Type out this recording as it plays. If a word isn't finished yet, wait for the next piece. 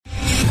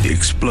The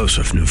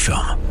explosive new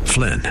film,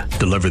 Flynn,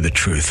 deliver the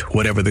truth,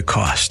 whatever the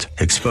cost,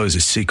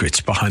 exposes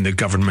secrets behind the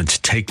government's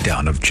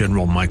takedown of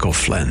General Michael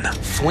Flynn.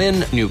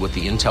 Flynn knew what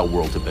the intel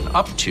world had been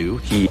up to.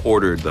 He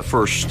ordered the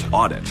first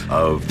audit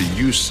of the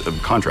use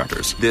of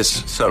contractors.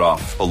 This set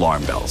off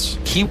alarm bells.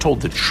 He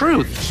told the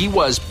truth. He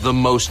was the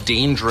most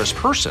dangerous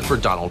person for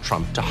Donald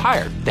Trump to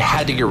hire. They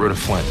had to get rid of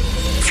Flynn.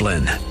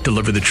 Flynn,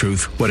 deliver the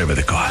truth, whatever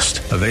the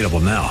cost. Available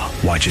now.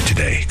 Watch it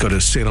today. Go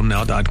to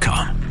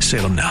salemnow.com.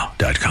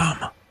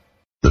 salemnow.com.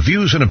 The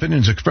views and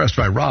opinions expressed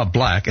by Rob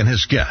Black and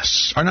his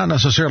guests are not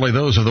necessarily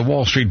those of the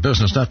Wall Street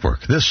Business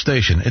Network, this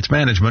station, its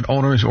management,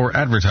 owners, or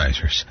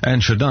advertisers,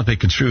 and should not be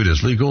construed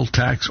as legal,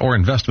 tax, or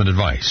investment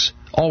advice.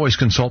 Always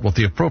consult with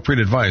the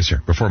appropriate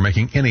advisor before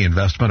making any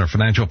investment or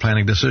financial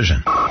planning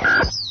decision.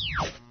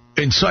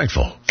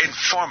 Insightful,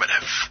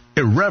 informative,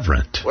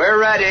 irreverent. We're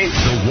ready.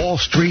 The Wall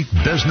Street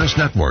Business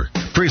Network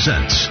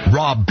presents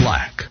Rob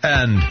Black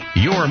and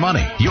Your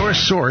Money, your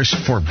source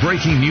for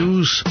breaking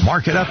news,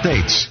 market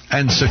updates,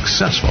 and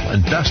successful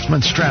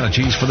investment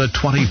strategies for the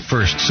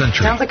 21st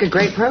century. Sounds like a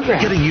great program.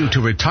 Getting you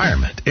to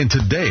retirement in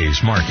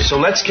today's market. So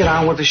let's get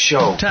on with the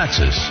show.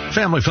 Taxes,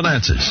 family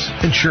finances,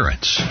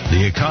 insurance,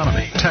 the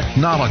economy,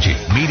 technology,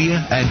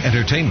 media, and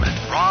entertainment.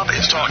 Rob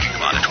is talking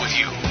about it with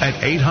you at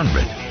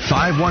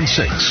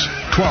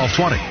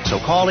 800-516-1220. So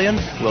call in,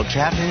 we'll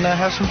chat and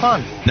have some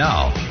fun.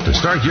 Now, to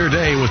start your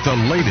day with the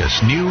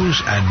latest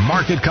news and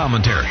market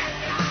commentary,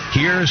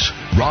 here's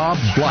Rob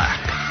Black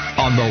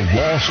on the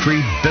Wall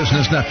Street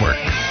Business Network.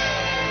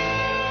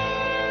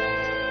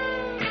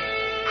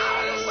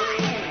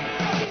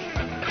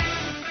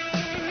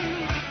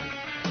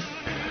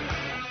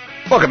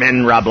 Welcome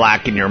in, Rob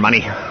Black and Your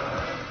Money.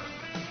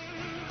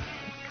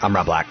 I'm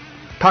Rob Black.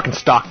 Talking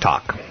stock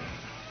talk.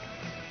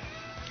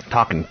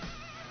 Talking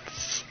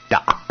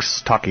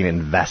stocks. Talking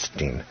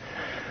investing. A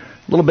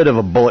little bit of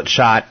a bullet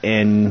shot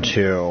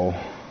into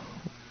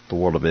the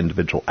world of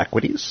individual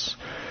equities.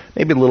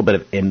 Maybe a little bit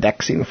of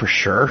indexing for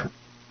sure,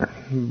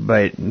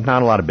 but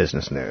not a lot of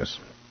business news.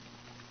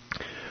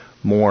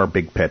 More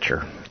big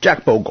picture.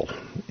 Jack Bogle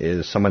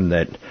is someone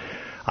that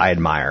I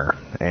admire,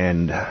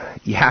 and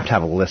you have to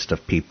have a list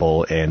of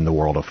people in the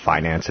world of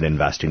finance and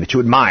investing that you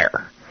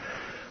admire.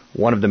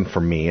 One of them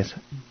for me is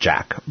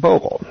Jack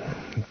Bogle,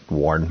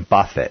 Warren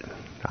Buffett,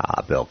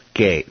 Bill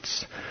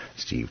Gates,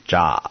 Steve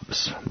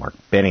Jobs, Mark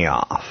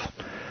Benioff.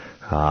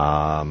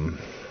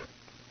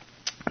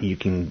 You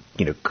can,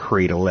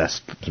 create a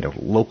list,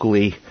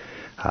 locally,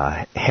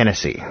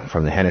 Hennessy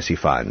from the Hennessy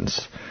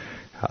funds,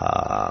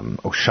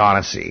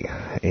 O'Shaughnessy,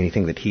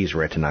 anything that he's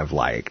written I've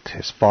liked.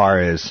 As far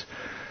as,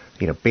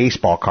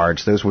 baseball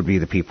cards, those would be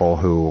the people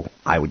who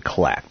I would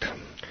collect.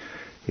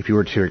 If you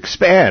were to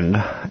expand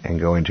and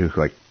go into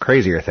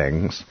crazier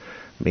things,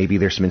 maybe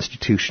there's some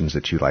institutions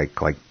that you like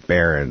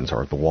Barron's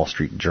or the Wall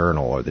Street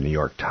Journal or the New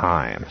York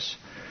Times.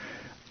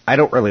 I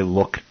don't really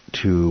look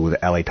to the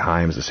LA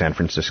Times, the San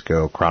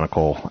Francisco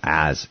Chronicle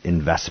as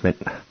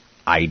investment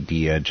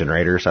idea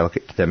generators. I look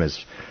at them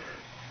as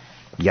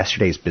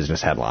yesterday's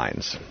business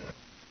headlines.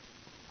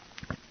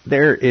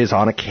 There is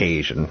on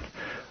occasion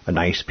a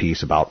nice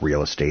piece about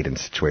real estate and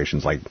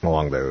situations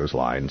along those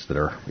lines that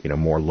are,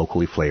 more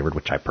locally flavored,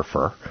 which I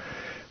prefer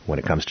when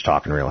it comes to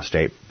talking real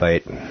estate.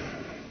 But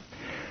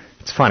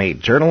it's funny,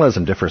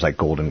 journalism differs like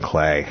gold and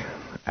clay.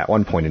 At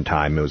one point in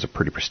time, it was a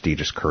pretty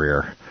prestigious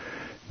career.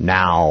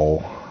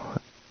 Now,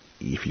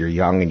 if you're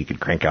young and you can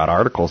crank out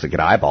articles that get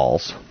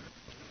eyeballs,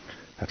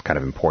 that's kind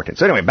of important.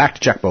 So anyway, back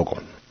to Jack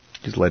Bogle.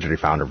 He's the legendary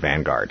founder of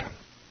Vanguard.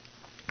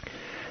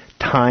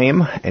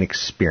 Time and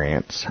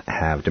experience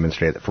have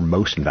demonstrated that for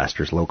most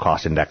investors,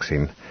 low-cost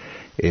indexing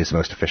is the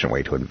most efficient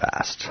way to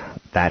invest.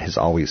 That has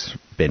always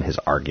been his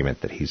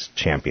argument that he's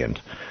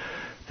championed,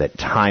 that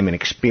time and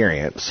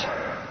experience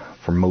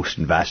for most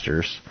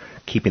investors,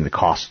 keeping the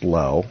cost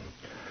low,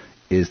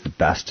 is the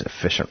best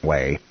efficient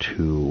way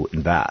to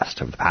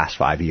invest. Over the past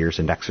 5 years,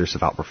 indexers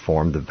have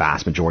outperformed the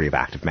vast majority of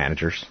active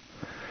managers.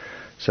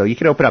 So you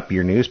can open up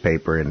your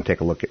newspaper and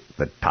take a look at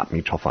the top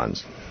mutual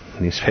funds.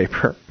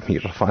 Newspaper,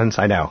 mutual funds,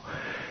 I know.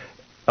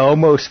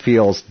 Almost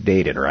feels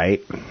dated,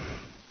 right?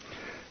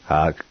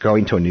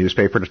 Going to a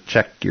newspaper to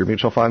check your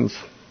mutual funds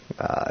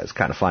is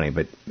kind of funny,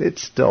 but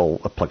it's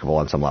still applicable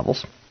on some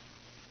levels.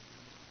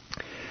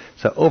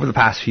 So over the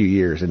past few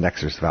years,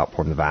 indexers have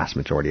outperformed the vast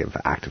majority of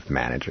active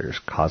managers,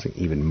 causing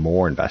even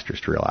more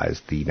investors to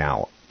realize the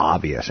now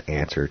obvious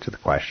answer to the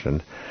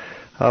question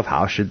of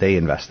how should they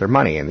invest their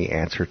money. And the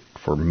answer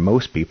for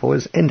most people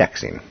is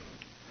indexing.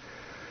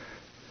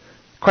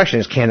 The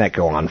question is, can that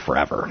go on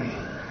forever?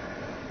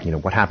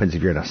 What happens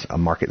if you're in a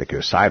market that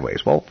goes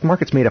sideways? Well, the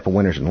market's made up of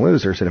winners and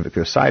losers, and if it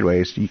goes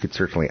sideways, you could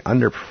certainly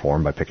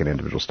underperform by picking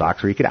individual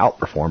stocks, or you could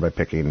outperform by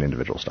picking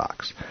individual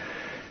stocks.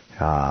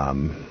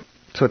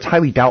 So it's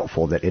highly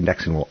doubtful that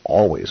indexing will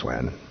always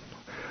win.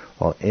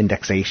 Well,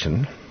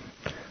 indexation,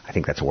 I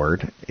think that's a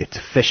word. It's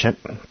efficient.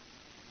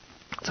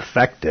 It's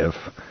effective.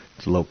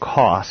 It's low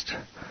cost.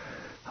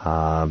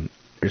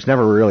 There's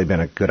never really been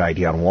a good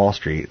idea on Wall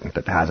Street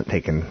that hasn't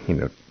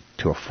taken,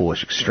 to a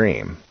foolish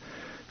extreme.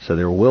 So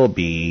there will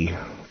be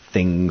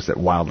things that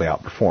wildly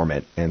outperform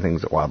it and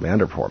things that wildly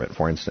underperform it.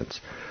 For instance,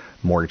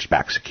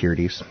 mortgage-backed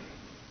securities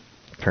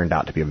turned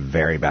out to be a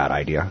very bad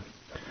idea,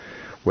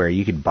 where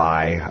you could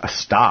buy a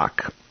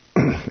stock,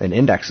 an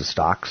index of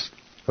stocks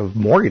of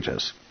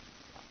mortgages.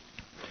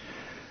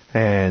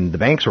 And the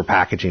banks were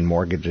packaging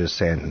mortgages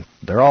saying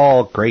they're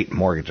all great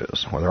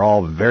mortgages, or they're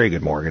all very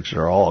good mortgages,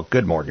 or all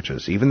good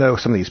mortgages. Even though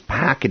some of these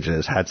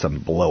packages had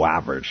some below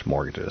average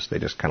mortgages, they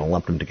just kind of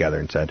lumped them together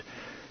and said,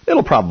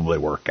 it'll probably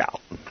work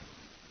out.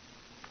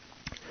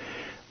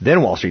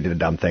 Then Wall Street did a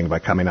dumb thing by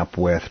coming up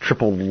with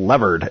triple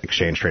levered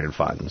exchange traded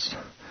funds.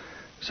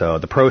 So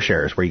the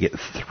ProShares, where you get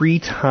 3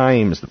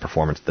 times the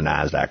performance of the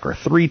NASDAQ, or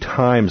 3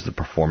 times the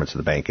performance of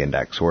the bank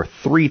index, or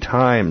 3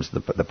 times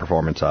the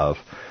performance of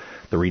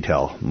the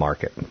retail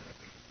market.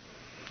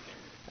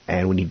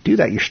 And when you do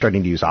that, you're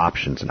starting to use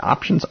options, and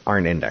options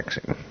aren't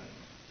indexing.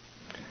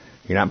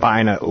 You're not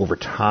buying it over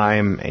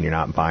time, and you're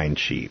not buying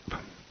cheap.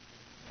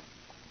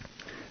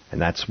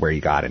 And that's where you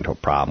got into a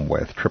problem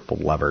with triple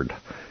levered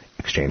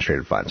exchange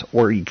traded funds.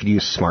 Or you could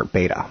use smart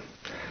beta,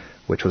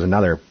 which was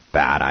another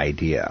bad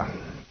idea.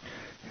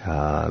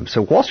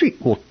 So Wall Street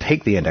will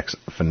take the index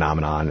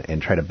phenomenon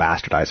and try to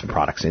bastardize some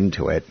products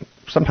into it,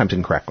 sometimes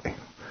incorrectly.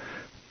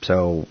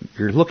 So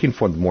you're looking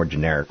for the more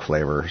generic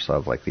flavors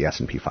of like the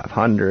S&P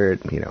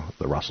 500,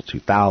 the Russell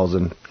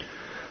 2000,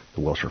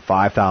 the Wilshire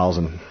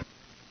 5000,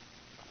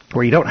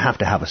 where you don't have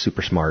to have a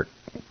super smart,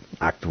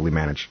 actively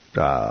managed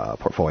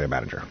portfolio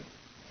manager.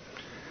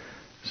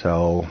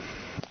 So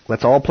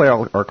let's all play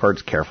our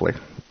cards carefully,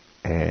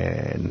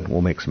 and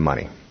we'll make some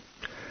money.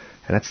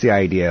 And that's the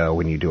idea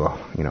when you do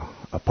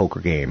a poker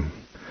game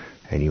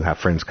and you have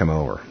friends come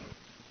over.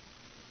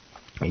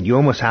 And you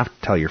almost have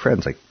to tell your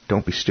friends, like,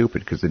 don't be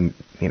stupid, because then,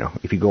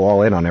 if you go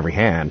all in on every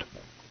hand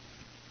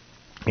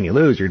and you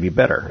lose, you're going to be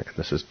bitter. And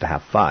this is to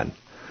have fun.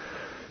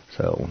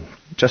 So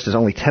just as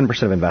only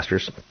 10% of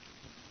investors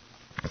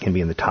can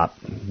be in the top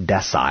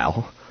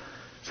decile,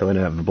 so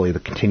inevitably the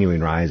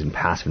continuing rise in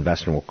passive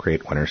investing will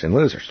create winners and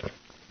losers.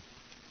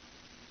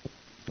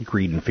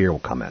 Greed and fear will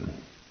come in.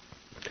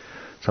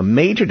 So a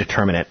major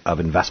determinant of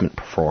investment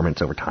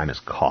performance over time is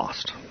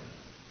cost.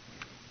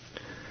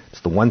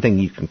 It's the one thing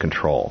you can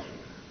control.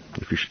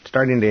 If you're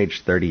starting at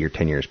age 30, you're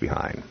 10 years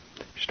behind.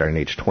 If you're starting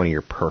at age 20,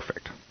 you're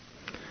perfect.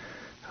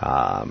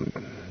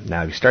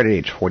 Now, if you start at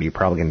age 40, you're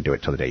probably going to do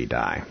it till the day you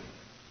die.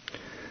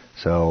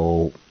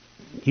 So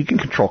you can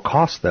control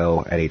costs,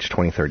 though, at age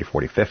 20, 30,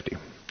 40, 50.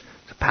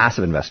 So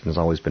passive investing has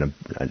always been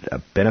a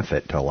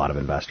benefit to a lot of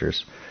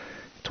investors.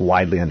 It's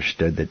widely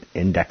understood that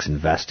index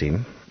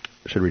investing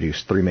should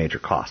reduce 3 major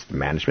costs. The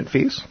management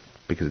fees,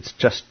 because it's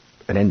just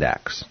an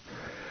index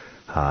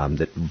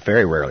that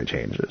very rarely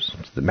changes.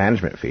 So the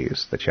management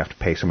fees that you have to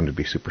pay someone to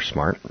be super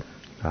smart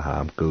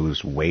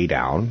goes way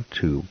down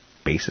to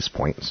basis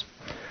points.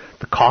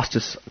 The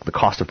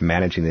cost of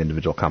managing the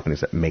individual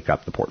companies that make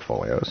up the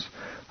portfolios,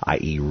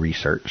 i.e.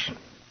 research.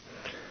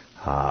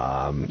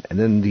 And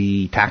then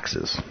the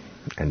taxes,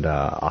 and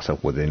also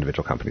with the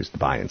individual companies, the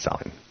buying and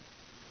selling.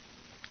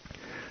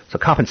 So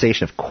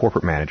compensation of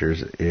corporate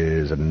managers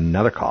is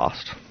another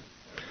cost,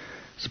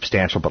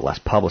 substantial but less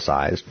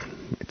publicized.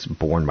 It's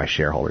borne by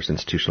shareholders.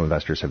 Institutional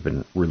investors have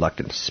been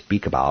reluctant to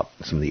speak about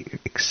some of the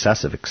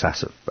excessive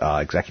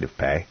executive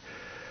pay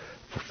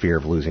for fear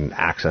of losing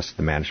access to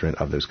the management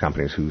of those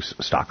companies whose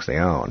stocks they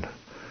own.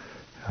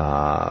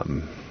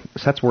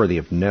 So that's worthy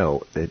of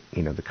note that,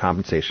 the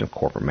compensation of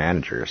corporate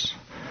managers.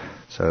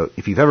 So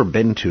if you've ever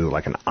been to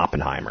like an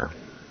Oppenheimer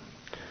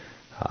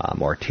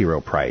or a T. Rowe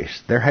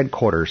Price, their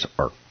headquarters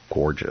are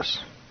gorgeous.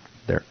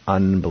 They're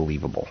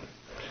unbelievable.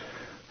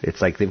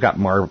 It's like they've got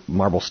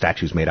marble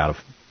statues made out of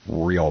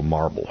real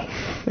marble.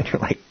 And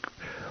you're like,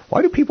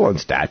 why do people own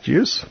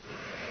statues?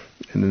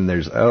 And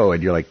then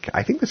and you're like,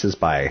 I think this is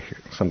by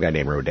some guy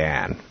named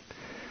Rodin.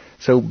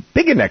 So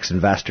big index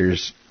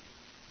investors,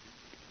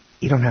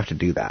 you don't have to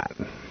do that.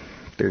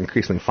 They're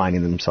increasingly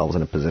finding themselves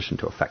in a position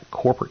to affect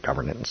corporate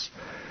governance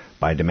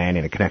by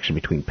demanding a connection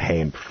between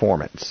pay and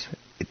performance.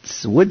 It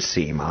would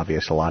seem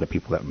obvious to a lot of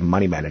people that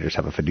money managers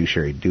have a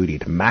fiduciary duty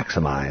to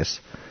maximize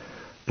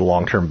the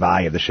long-term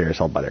value of the shares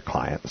held by their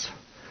clients.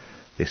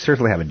 They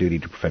certainly have a duty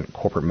to prevent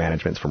corporate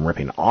managements from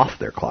ripping off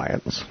their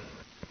clients.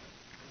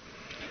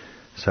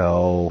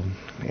 So,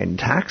 and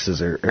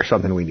taxes are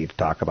something we need to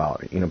talk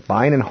about.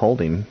 Buying and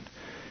holding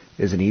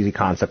is an easy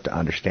concept to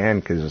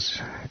understand, because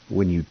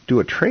when you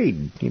do a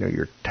trade,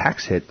 your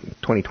tax hit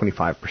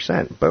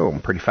 20-25%, boom,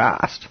 pretty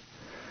fast.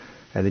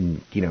 And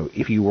then,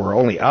 if you were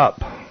only up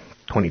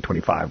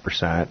 20-25%,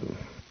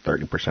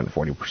 30%, 40%,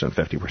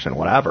 50%,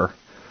 whatever,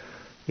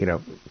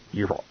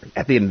 you're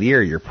at the end of the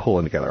year, you're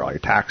pulling together all your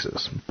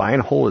taxes. Buy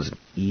and hold is an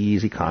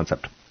easy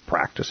concept to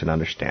practice and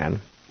understand,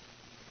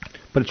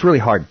 but it's really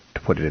hard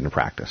to put it into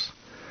practice.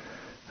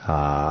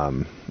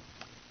 A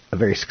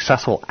very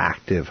successful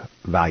active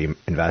value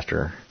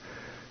investor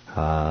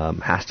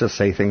has to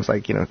say things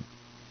like,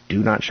 do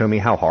not show me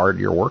how hard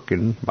you're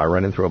working by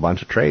running through a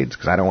bunch of trades,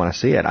 because I don't want to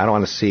see it. I don't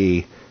want to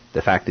see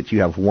the fact that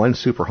you have one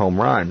super home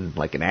run,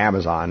 like an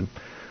Amazon,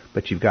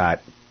 but you've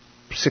got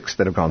 6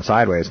 that have gone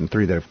sideways and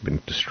 3 that have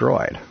been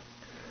destroyed.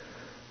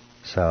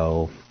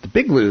 So the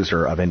big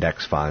loser of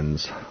index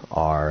funds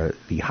are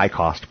the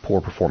high-cost,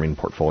 poor-performing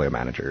portfolio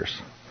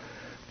managers.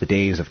 The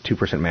days of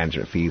 2%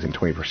 management fees and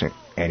 20%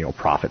 annual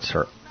profits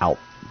are out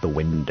the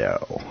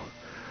window.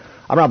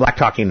 I'm Rob Black,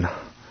 talking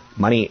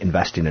money,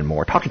 investing, and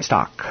more. Talking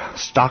stock.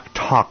 Stock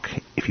talk,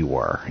 if you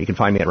were. You can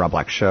find me at Rob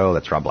Black Show.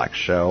 That's Rob Black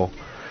Show.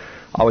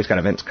 Always got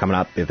events coming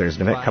up. If there's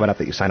an event coming up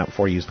that you sign up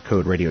for, use the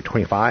code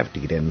Radio25 to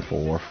get in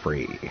for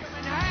free. They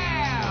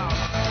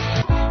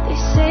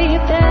say you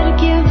better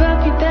give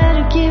up, you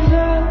better give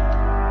up.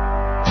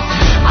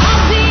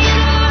 I'll be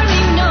an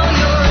army, no,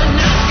 you're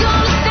not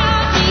gonna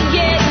stop me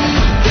getting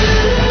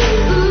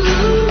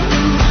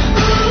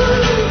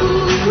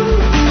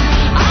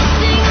I'll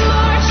sing a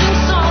marching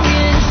song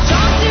and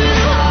strong to the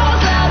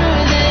walls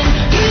louder than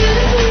you.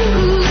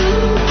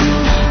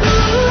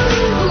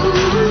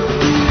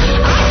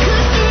 I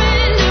could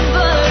surrender,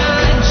 but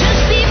I'd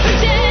just be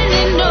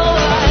pretending. No,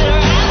 I'd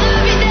rather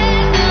be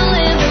dead than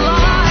live a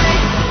lie.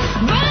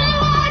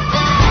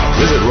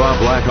 Visit Rob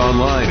Black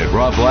online at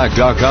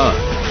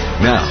robblack.com.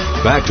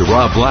 Now, back to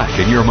Rob Black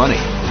and Your Money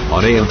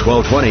on AM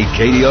 1220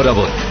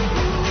 KDOW.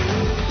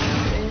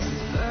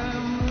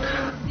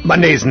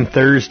 Mondays and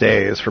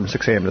Thursdays from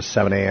 6 a.m. to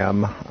 7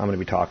 a.m. I'm going to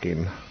be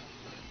talking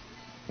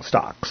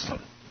stocks.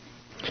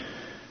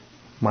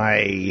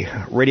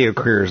 My radio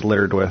career is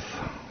littered with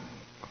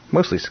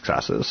mostly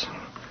successes,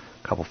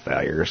 a couple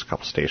failures, a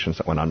couple stations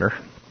that went under.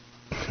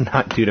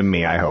 Not due to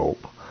me, I hope.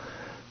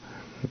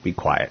 Be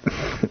quiet.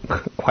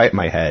 Quiet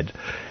my head.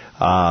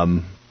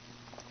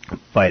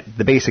 But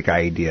the basic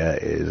idea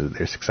is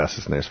there's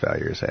successes and there's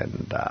failures.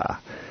 And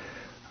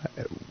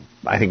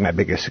I think my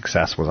biggest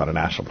success was on a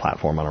national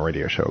platform on a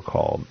radio show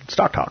called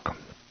Stock Talk.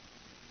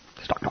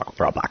 Stock Talk with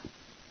Rob Black.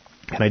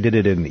 And I did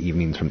it in the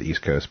evenings from the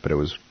East Coast, but it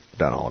was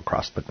done all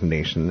across the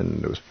nation.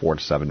 And it was 4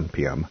 to 7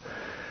 p.m.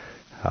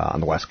 On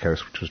the West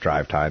Coast, which was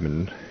drive time,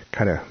 and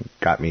kind of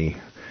got me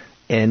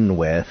in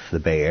with the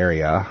Bay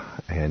Area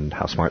and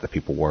how smart the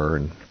people were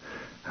and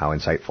how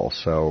insightful.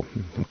 So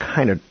I'm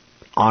kind of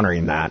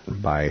honoring that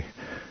by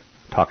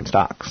talking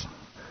stocks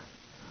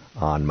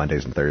on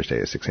Mondays and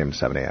Thursdays, 6 a.m. to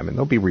 7 a.m. And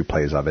there'll be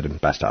replays of it and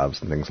best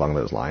ofs and things along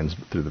those lines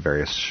through the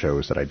various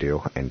shows that I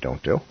do and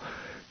don't do.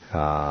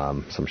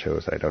 Some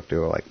shows that I don't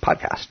do are like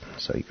podcasts,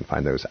 so you can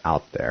find those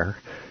out there.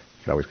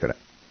 You can always go to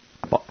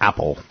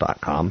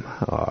apple.com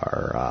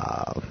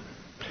or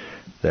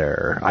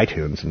their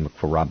iTunes and look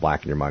for Rob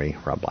Black and Your Money.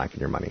 Rob Black and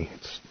Your Money.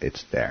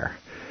 It's there.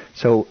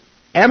 So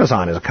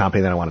Amazon is a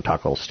company that I want to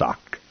talk a little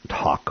stock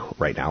talk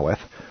right now with.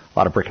 A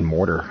lot of brick and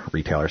mortar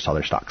retailers saw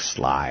their stock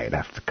slide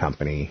after the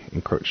company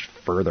encroached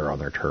further on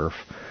their turf.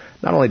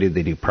 Not only did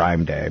they do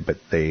Prime Day, but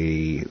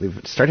they've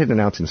started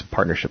announcing some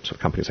partnerships with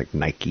companies like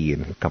Nike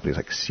and companies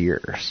like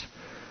Sears.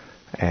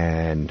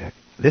 And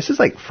this is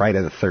like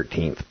Friday the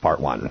 13th, part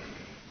 1.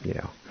 You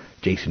know,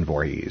 Jason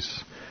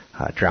Voorhees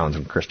drowns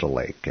in Crystal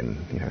Lake, and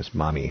his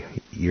mommy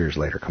years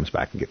later comes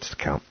back and gets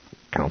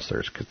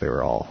counselors because they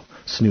were all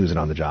snoozing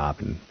on the job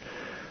and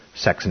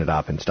sexing it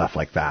up and stuff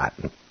like that.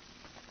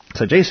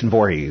 So Jason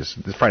Voorhees,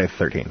 this Friday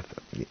the 13th,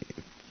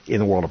 in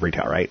the world of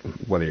retail, right?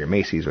 Whether you're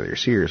Macy's, whether you're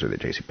Sears, whether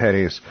you're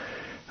JCPenney's.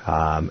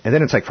 And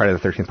then it's like Friday the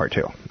 13th part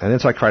 2. And then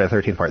it's like Friday the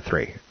 13th part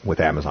 3 with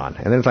Amazon.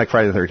 And then it's like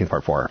Friday the 13th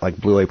part 4. Like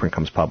Blue Apron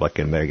comes public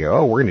and they go,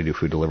 oh, we're going to do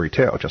food delivery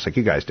too, just like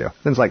you guys do.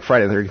 Then it's like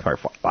Friday the 13th part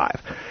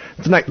 5.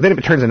 Then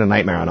it turns into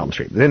Nightmare on Elm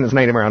Street. Then it's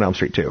Nightmare on Elm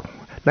Street 2.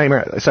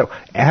 So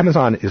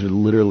Amazon is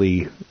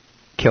literally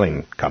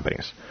killing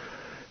companies.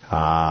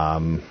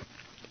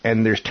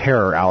 And there's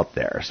terror out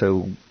there.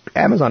 So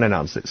Amazon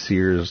announced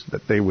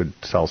that they would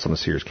sell some of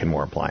Sears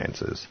Kenmore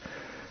appliances.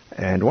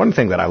 And one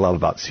thing that I love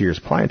about Sears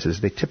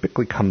appliances, they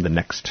typically come the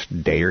next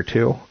day or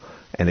two,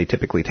 and they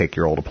typically take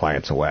your old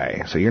appliance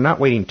away. So you're not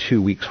waiting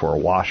 2 weeks for a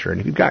washer.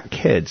 And if you've got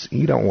kids,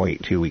 you don't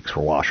wait 2 weeks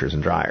for washers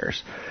and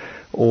dryers.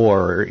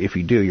 Or if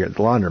you do, you're at the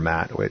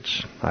laundromat,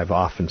 which I've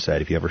often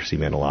said, if you ever see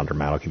me in a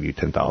laundromat, I'll give you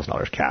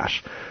 $10,000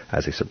 cash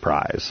as a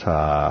surprise.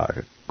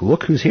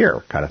 Look who's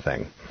here kind of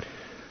thing.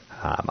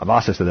 I've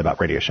also said that about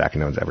Radio Shack,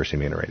 and no one's ever seen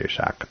me in a Radio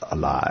Shack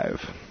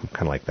alive.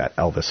 Kind of like that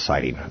Elvis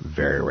sighting,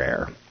 very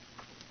rare.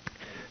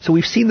 So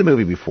we've seen the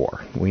movie before.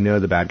 We know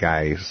the bad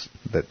guys,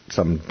 that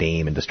some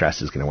dame in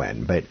distress is going to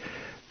win. But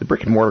the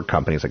brick and mortar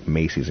companies like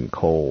Macy's and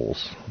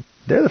Kohl's,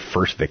 they're the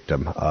first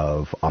victim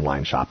of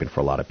online shopping for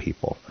a lot of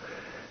people.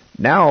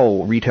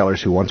 Now,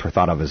 retailers who once were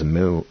thought of as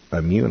immune,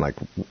 like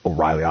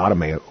O'Reilly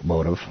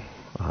Automotive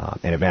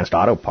and Advanced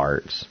Auto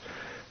Parts,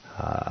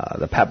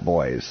 the Pep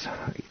Boys,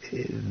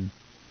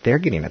 they're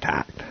getting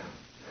attacked.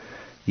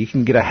 You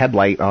can get a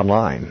headlight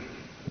online,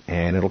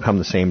 and it'll come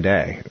the same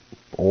day.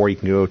 Or you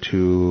can go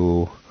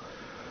to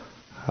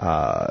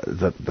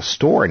the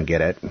store and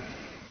get it,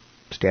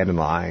 stand in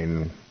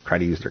line, try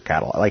to use their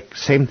catalog. Like,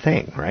 same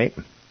thing, right?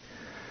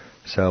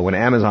 So when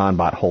Amazon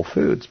bought Whole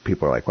Foods,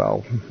 people are like,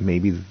 well,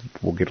 maybe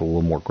we'll get a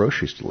little more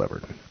groceries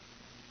delivered.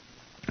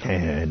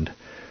 And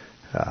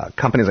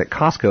companies like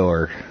Costco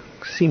are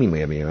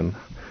seemingly immune.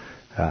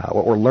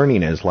 What we're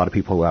learning is a lot of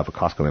people who have a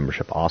Costco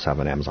membership also have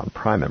an Amazon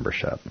Prime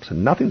membership. So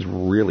nothing's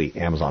really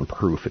Amazon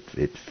proof,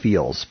 it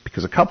feels,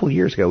 because a couple of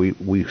years ago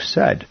we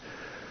said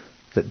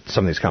that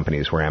some of these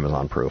companies were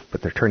Amazon proof,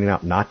 but they're turning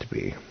out not to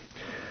be.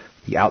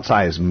 The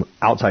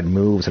outside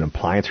moves in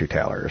appliance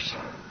retailers,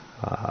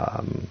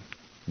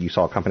 you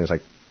saw companies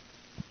like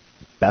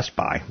Best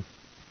Buy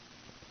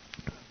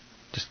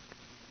just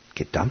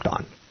get dumped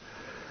on.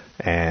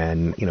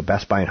 And,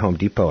 Best Buy and Home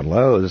Depot and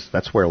Lowe's,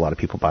 that's where a lot of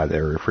people buy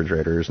their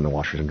refrigerators and the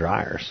washers and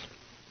dryers.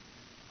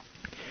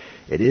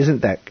 It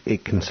isn't that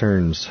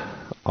concerns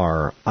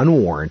are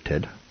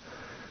unwarranted,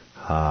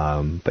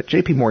 but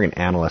JP Morgan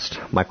analyst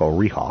Michael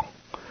Rehal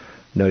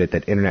noted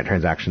that internet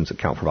transactions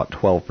account for about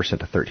 12%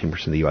 to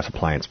 13% of the U.S.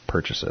 appliance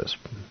purchases.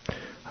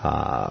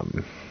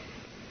 And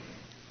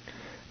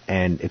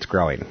it's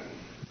growing.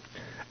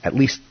 At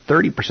least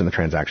 30% of the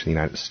transactions in the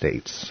United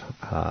States,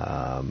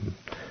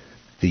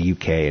 the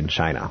UK, and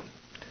China.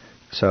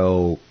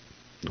 So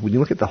when you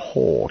look at the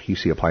whole, you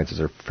see appliances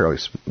are fairly,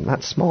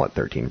 not small at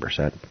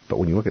 13%, but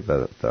when you look at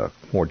the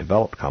more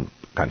developed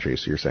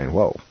countries, you're saying,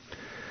 whoa.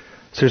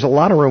 So there's a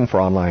lot of room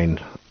for online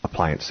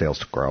appliance sales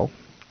to grow.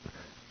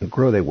 And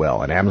grow they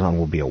will, and Amazon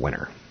will be a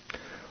winner.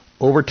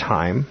 Over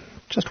time,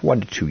 just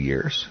 1 to 2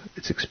 years,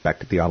 it's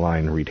expected the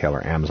online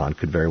retailer Amazon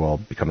could very well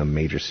become a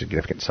major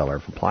significant seller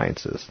of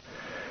appliances.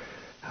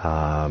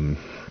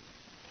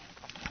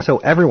 So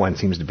everyone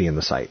seems to be in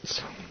the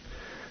sights.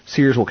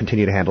 Sears will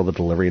continue to handle the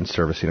delivery and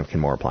servicing of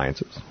Kenmore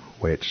appliances,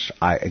 which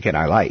I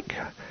like.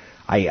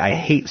 I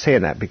hate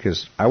saying that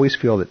because I always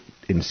feel that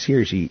in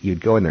Sears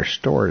you'd go in their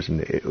stores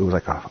and it was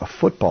like a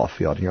football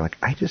field, and you're like,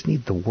 I just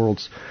need the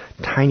world's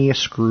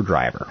tiniest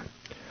screwdriver.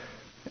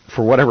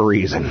 For whatever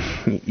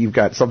reason, you've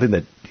got something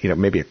that,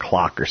 maybe a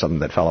clock or something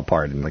that fell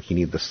apart, and like you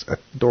need the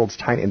world's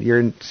tiny, and you're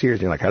in Sears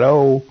and you're like,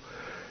 hello,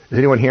 is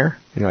anyone here?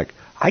 And you're like,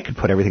 I could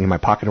put everything in my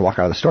pocket and walk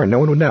out of the store and no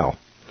one would know.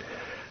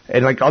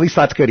 And like all these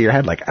thoughts go to your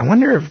head, like, I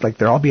wonder if like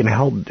they're all being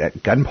held at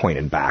gunpoint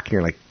and back, and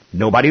you're like,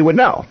 nobody would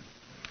know.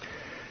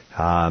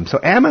 So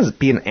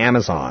being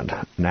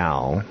Amazon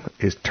now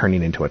is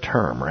turning into a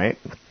term, right?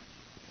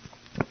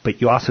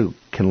 But you also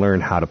can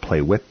learn how to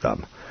play with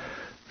them.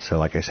 So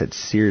like I said,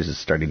 Sears is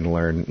starting to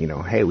learn,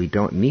 hey, we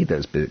don't need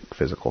those big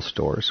physical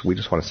stores. We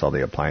just want to sell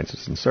the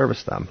appliances and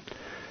service them.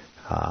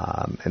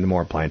 And the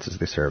more appliances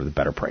they serve, the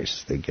better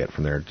prices they get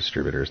from their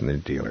distributors and their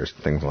dealers,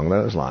 things along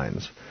those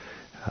lines.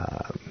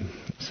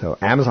 So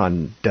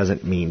Amazon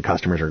doesn't mean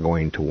customers are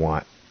going to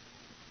want,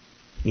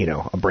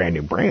 a brand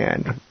new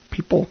brand.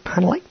 People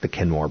kind of like the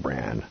Kenmore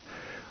brand.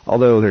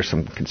 Although there's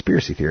some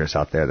conspiracy theorists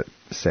out there that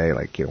say,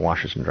 like,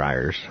 washers and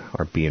dryers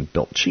are being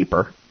built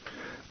cheaper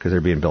because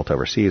they're being built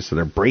overseas, so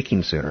they're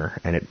breaking sooner,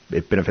 and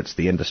it benefits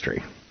the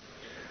industry.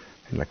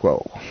 And like,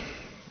 whoa,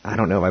 I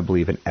don't know if I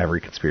believe in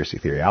every conspiracy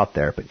theory out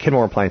there, but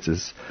Kenmore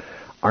appliances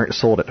aren't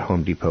sold at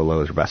Home Depot,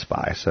 Lowe's, or Best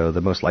Buy, so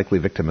the most likely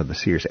victim of the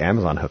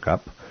Sears-Amazon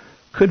hookup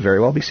could very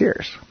well be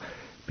Sears.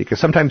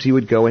 Because sometimes you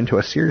would go into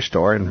a Sears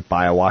store and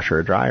buy a washer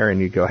or dryer, and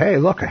you'd go, hey,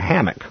 look, a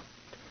hammock.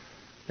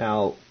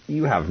 Now,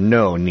 you have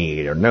no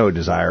need or no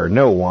desire or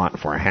no want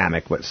for a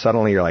hammock, but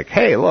suddenly you're like,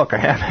 hey, look, a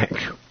hammock.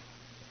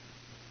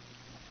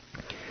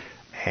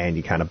 And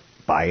you kind of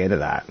buy into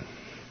that.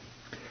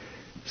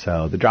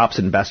 So the drops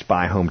in Best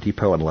Buy, Home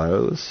Depot, and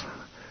Lowe's,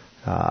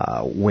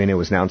 when it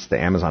was announced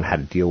that Amazon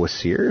had a deal with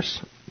Sears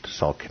to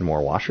sell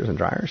Kenmore washers and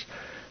dryers,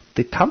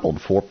 they tumbled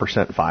 4%,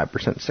 5%,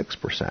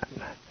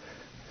 6%.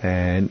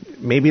 And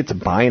maybe it's a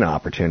buying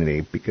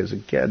opportunity because,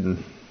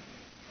 again,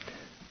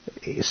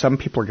 some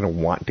people are going to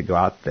want to go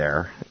out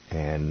there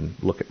and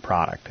look at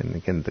product. And,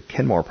 again, the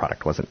Kenmore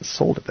product wasn't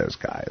sold at those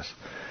guys.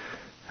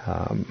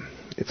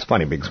 It's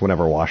funny because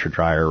whenever a washer,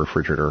 dryer,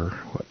 refrigerator,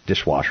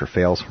 dishwasher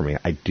fails for me,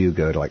 I do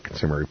go to like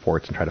Consumer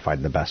Reports and try to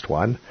find the best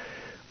one.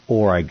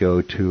 Or I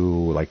go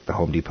to like the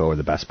Home Depot or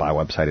the Best Buy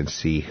website and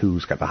see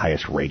who's got the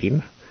highest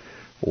rating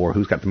or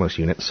who's got the most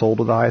units sold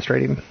with the highest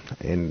rating.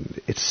 And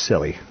it's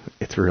silly.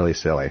 It's really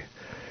silly.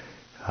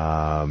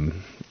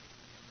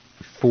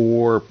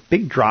 For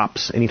big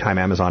drops, anytime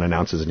Amazon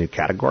announces a new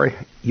category,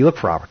 you look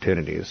for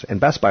opportunities. And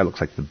Best Buy looks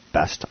like the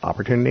best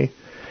opportunity.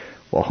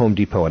 While Home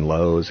Depot and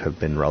Lowe's have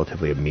been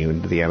relatively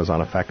immune to the Amazon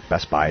effect,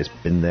 Best Buy has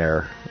been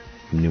there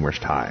numerous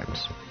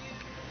times.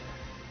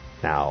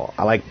 Now,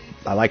 I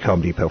like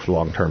Home Depot for the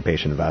long-term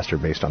patient investor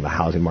based on the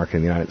housing market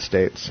in the United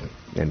States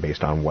and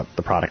based on what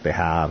the product they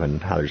have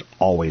and how there's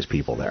always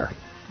people there,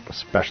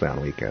 especially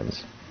on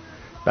weekends.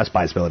 Best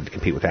Buy's ability to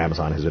compete with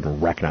Amazon has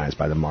been recognized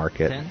by the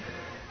market.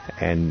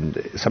 And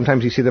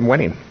sometimes you see them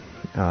winning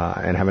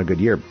and having a good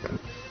year.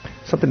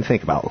 Something to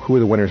think about. Who are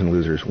the winners and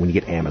losers when you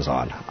get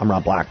Amazon? I'm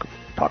Rob Black,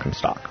 talking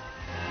stock.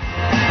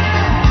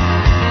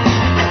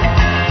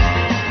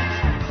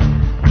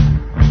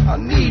 I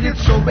need it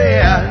so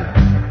bad.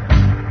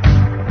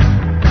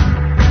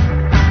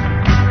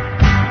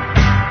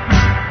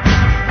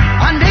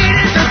 I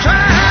needed to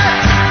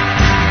try.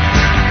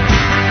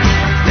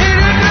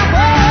 Needed to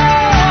fall.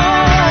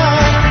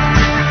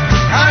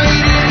 I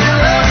needed your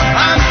love.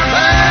 I'm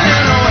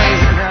flying away.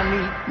 I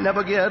need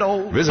never get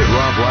old. Visit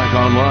Rob Black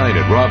online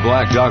at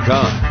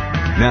robblack.com.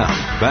 Now,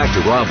 back to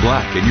Rob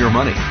Black and Your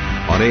Money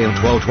on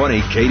AM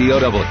 1220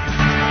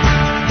 KDOW.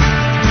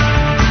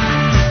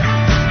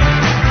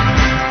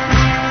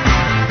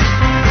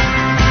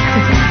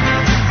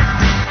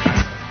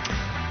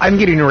 I'm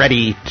getting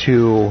ready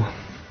to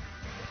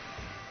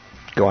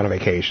go on a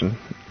vacation,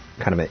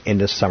 kind of an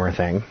end of summer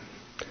thing.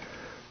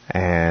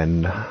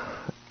 And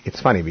it's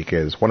funny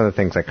because one of the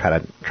things I kind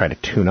of try to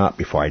tune up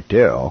before I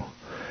do,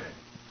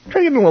 try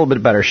to get in a little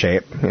bit better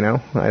shape, you know.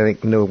 I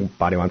think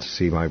nobody wants to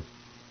see my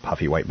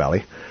puffy white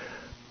belly.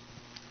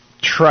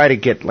 Try to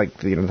get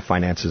the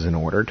finances in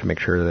order to make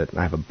sure that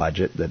I have a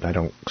budget that I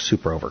don't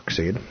super over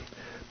exceed.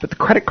 But the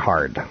credit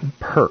card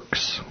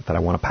perks that I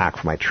want to pack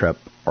for my trip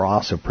are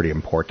also pretty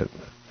important.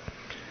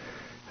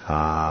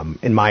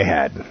 In my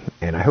head,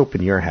 and I hope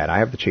in your head, I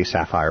have the Chase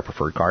Sapphire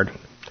Preferred Card,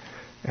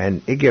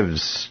 and it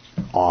gives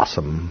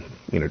awesome,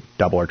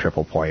 double or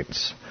triple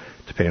points,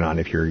 depending on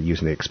if you're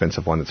using the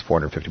expensive one that's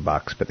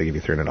 $450, but they give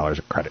you $300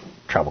 of credit,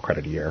 travel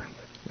credit a year.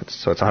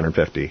 So it's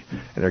 $150,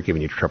 and they're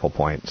giving you triple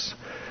points.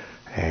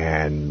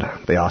 And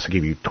they also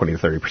give you 20 to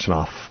 30%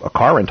 off a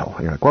car rental.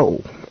 And you're like,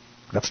 whoa,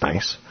 that's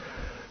nice.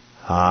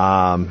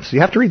 So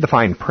you have to read the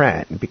fine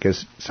print,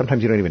 because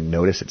sometimes you don't even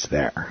notice it's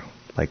there.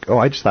 Like, oh,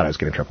 I just thought I was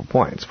getting triple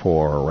points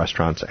for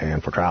restaurants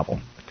and for travel.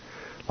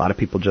 A lot of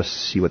people just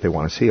see what they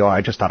want to see. Oh,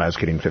 I just thought I was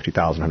getting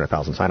 50,000,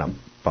 100,000 sign-up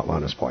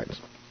bonus points.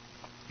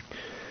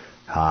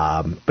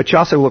 But you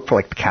also look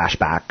for, the cash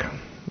back,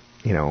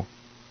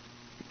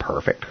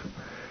 perfect.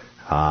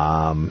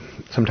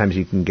 Sometimes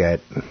you can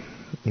get,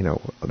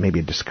 maybe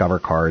a Discover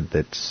card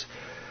that's,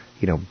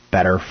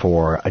 better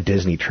for a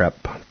Disney trip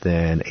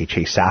than a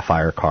Chase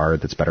Sapphire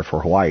card that's better for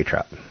a Hawaii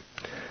trip.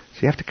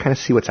 So you have to kind of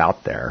see what's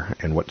out there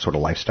and what sort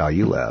of lifestyle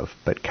you live.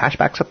 But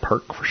cashback's a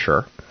perk for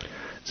sure.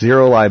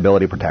 Zero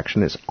liability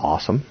protection is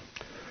awesome.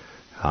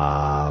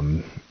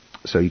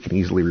 So you can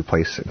easily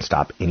replace and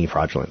stop any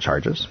fraudulent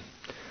charges.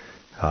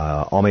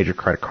 All major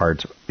credit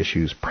cards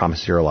issues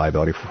promise zero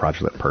liability for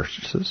fraudulent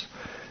purchases.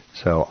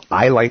 So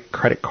I like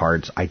credit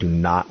cards. I do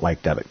not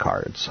like debit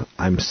cards.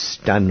 I'm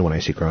stunned when I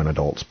see grown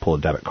adults pull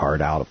a debit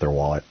card out of their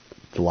wallet.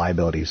 The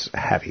liability's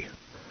heavy.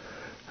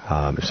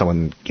 If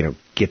someone,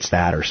 gets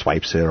that or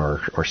swipes it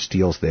or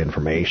steals the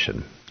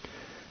information,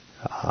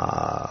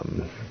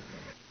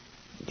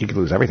 you could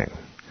lose everything.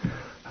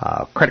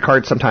 Credit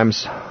cards,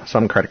 sometimes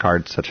some credit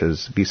cards, such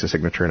as Visa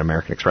Signature and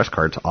American Express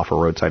cards, offer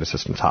roadside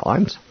assistance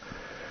hotlines.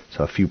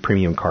 So a few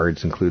premium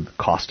cards include the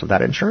cost of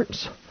that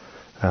insurance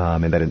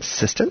and that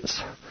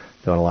assistance.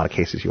 Though in a lot of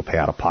cases you'll pay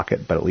out of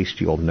pocket, but at least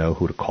you'll know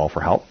who to call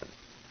for help.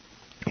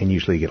 And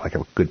usually you get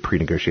a good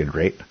pre-negotiated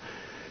rate.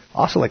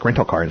 Also, like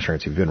rental car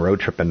insurance, if you've been road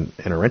tripping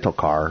in a rental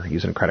car,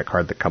 using a credit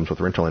card that comes with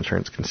rental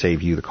insurance can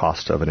save you the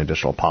cost of an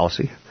additional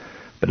policy.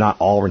 But not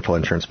all rental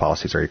insurance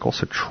policies are equal,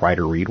 so try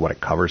to read what it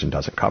covers and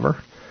doesn't cover.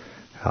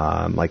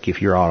 Like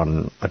if you're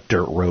on a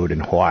dirt road in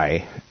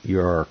Hawaii,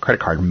 your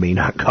credit card may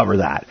not cover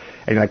that.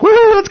 And you're like,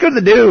 woo, let's go to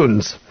the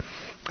dunes.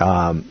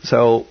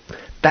 So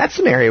that's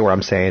an area where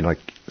I'm saying,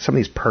 some of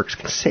these perks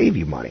can save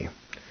you money.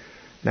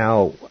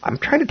 Now, I'm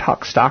trying to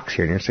talk stocks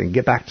here, and you're saying,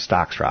 get back to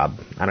stocks, Rob.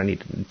 I don't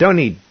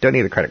need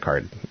the credit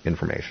card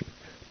information,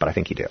 but I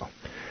think you do.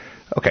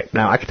 Okay,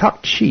 now I could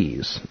talk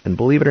cheese, and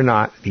believe it or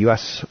not, the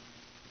U.S.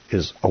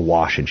 is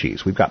awash in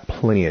cheese. We've got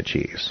plenty of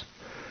cheese,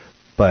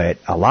 but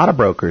a lot of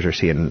brokers are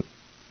seeing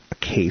a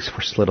case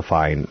for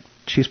solidifying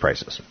cheese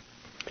prices.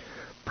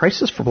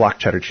 Prices for block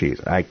cheddar cheese,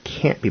 I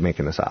can't be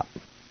making this up,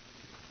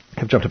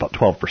 have jumped about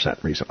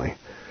 12% recently,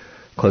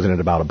 closing at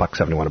about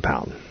 $1.71 a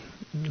pound.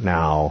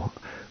 Now,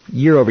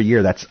 year over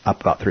year, that's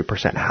up about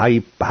 3%. How do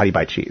you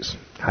buy cheese?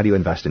 How do you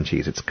invest in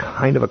cheese? It's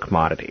kind of a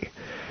commodity.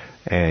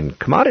 And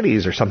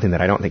commodities are something that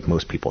I don't think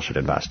most people should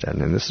invest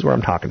in. And this is where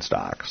I'm talking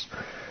stocks.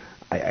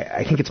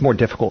 I think it's more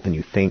difficult than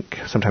you think.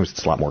 Sometimes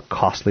it's a lot more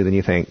costly than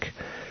you think.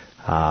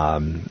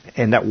 And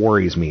that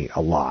worries me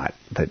a lot,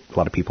 that a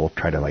lot of people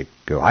try to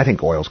go, I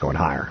think oil's going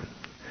higher.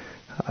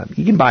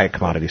 You can buy a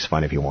commodities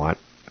fund if you want.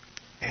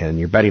 And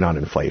you're betting on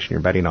inflation.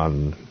 You're betting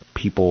on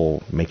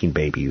people making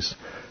babies.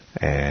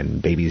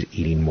 And babies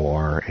eating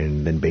more,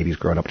 and then babies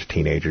growing up to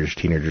teenagers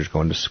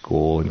going to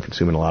school and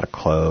consuming a lot of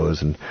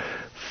clothes and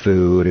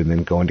food, and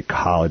then going to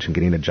college and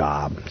getting a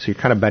job. So you're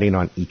kind of betting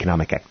on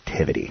economic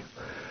activity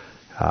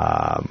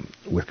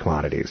with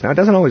commodities. Now, it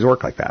doesn't always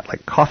work like that.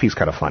 Coffee's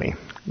kind of funny.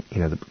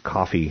 The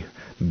coffee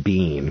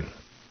bean,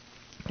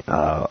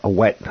 a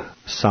wet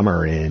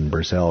summer in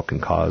Brazil can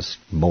cause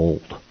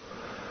mold.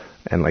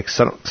 And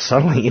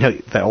suddenly,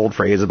 that old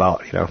phrase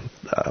about,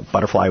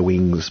 butterfly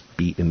wings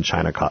beat in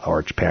China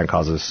or Japan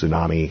causes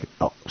tsunami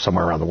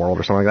somewhere around the world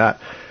or something like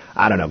that.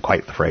 I don't know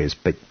quite the phrase,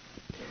 but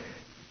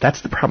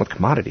that's the problem with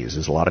commodities,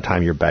 is a lot of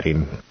time you're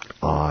betting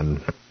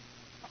on,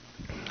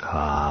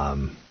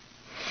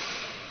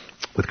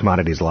 with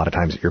commodities, a lot of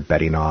times you're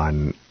betting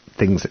on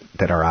things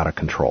that are out of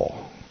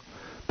control.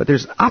 But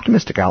there's an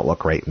optimistic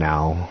outlook right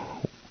now,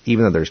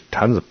 even though there's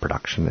tons of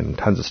production and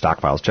tons of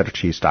stockpiles. Cheddar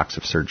cheese stocks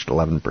have surged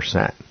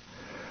 11%.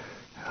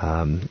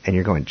 And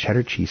you're going,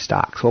 cheddar cheese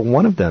stocks. Well,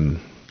 one of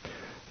them,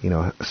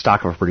 a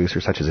stock of a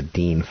producer such as a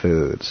Dean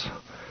Foods,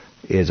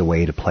 is a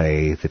way to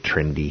play the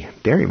trendy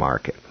dairy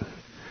market.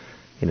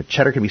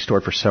 Cheddar can be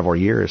stored for several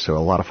years, so a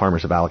lot of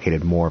farmers have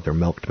allocated more of their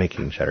milk to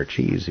making cheddar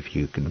cheese. If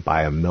you can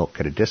buy a milk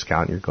at a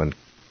discount, you're going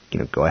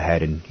to go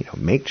ahead and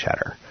make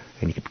cheddar,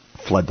 and you can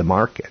flood the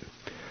market.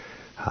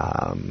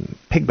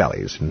 Pig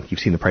bellies, and you've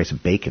seen the price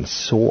of bacon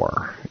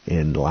soar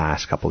in the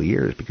last couple of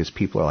years because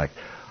people are like,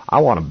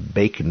 I want a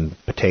bacon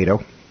potato.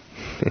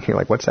 And you're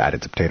like, what's that?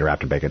 It's a potato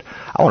wrapped in bacon.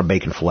 I want a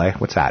bacon filet.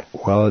 What's that?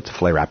 Well, it's a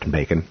filet wrapped in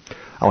bacon.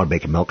 I want a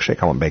bacon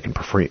milkshake. I want bacon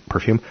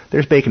perfume.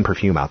 There's bacon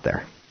perfume out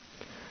there.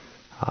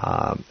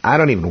 I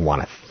don't even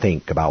want to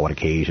think about what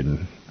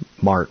occasion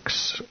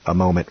marks a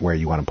moment where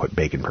you want to put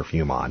bacon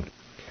perfume on.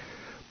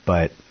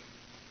 But,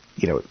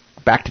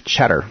 back to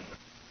cheddar.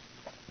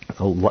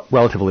 A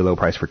relatively low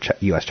price for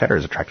U.S. cheddar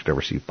has attracted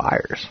overseas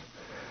buyers.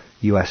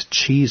 U.S.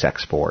 cheese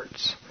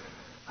exports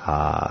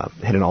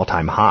hit an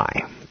all-time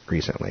high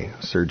recently,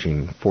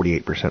 surging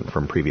 48%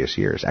 from previous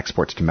years.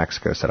 Exports to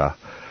Mexico set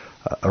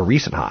a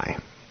recent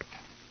high.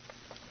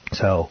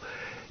 So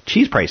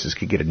cheese prices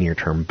could get a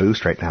near-term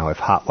boost right now if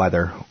hot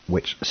weather,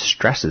 which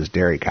stresses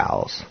dairy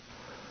cows,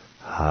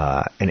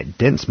 and it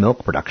dents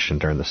milk production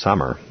during the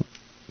summer,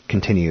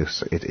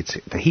 continues. It's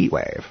the heat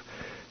wave.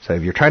 So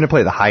if you're trying to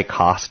play the high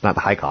cost, not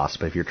the high cost,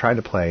 but if you're trying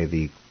to play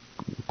the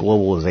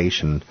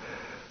globalization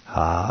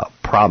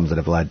problems that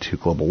have led to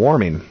global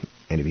warming,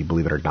 and if you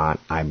believe it or not,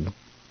 I'm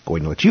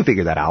going to let you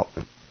figure that out.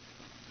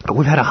 But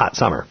we've had a hot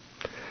summer,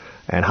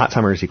 and hot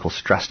summers equals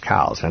stressed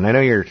cows. And I know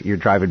you're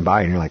driving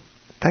by and you're like,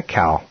 that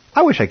cow,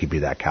 I wish I could be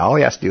that cow. All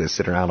he has to do is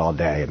sit around all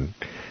day and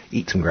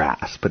eat some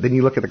grass. But then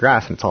you look at the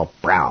grass and it's all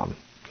brown.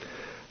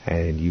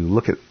 And you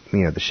look at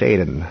the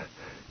shade, and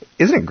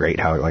isn't it great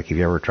how, like, if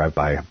you ever drive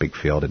by a big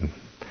field and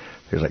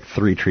there's like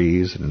 3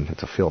 trees and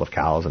it's a field of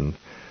cows and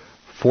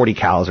 40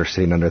 cows are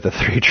sitting under the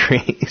 3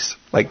 trees.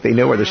 Like, they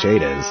know where the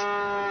shade is.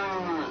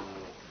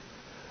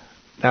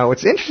 Now,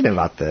 what's interesting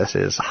about this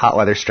is hot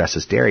weather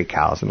stresses dairy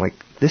cows, and like,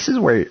 this is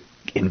where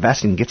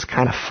investing gets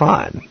kind of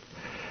fun.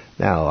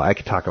 Now, I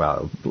could talk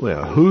about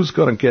who's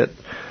going to get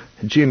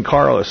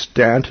Giancarlo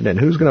Stanton and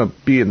who's going to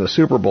be in the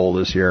Super Bowl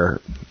this year.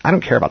 I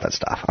don't care about that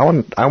stuff. I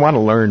want to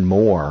learn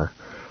more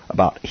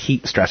about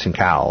heat stressing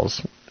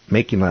cows,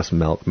 making less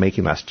milk,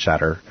 making less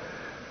cheddar.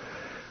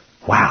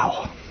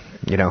 Wow.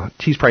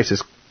 Cheese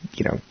prices,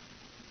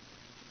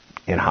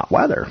 in hot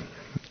weather.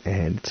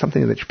 And it's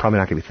something that you're probably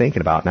not going to be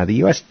thinking about. Now,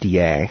 the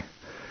USDA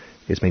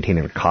is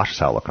maintaining a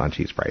cautious outlook on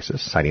cheese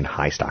prices, citing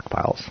high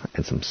stockpiles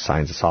and some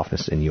signs of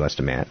softness in U.S.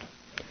 demand.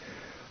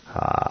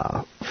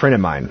 A friend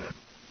of mine,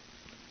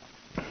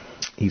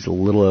 he's a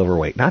little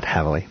overweight. Not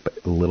heavily, but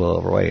a little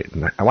overweight.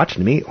 And I watched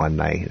him eat one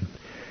night. And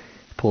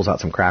he pulls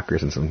out some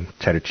crackers and some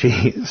cheddar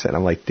cheese. And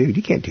I'm like, dude,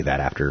 you can't do that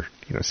after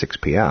 6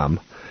 p.m.,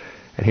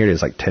 and here it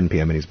is, like 10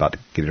 p.m., and he's about to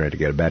get ready to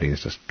go to bed, and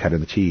he's just cutting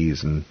the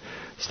cheese and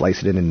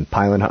slicing it in and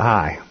piling it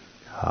high.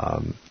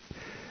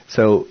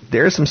 So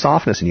there's some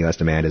softness in U.S.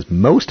 demand, as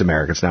most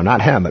Americans, now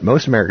not him, but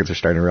most Americans are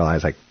starting to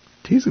realize, like,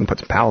 cheese is going to put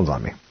some pounds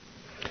on me.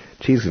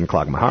 Cheese is going to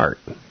clog my heart.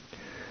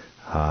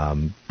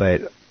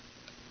 But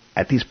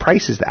at these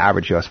prices, the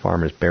average U.S.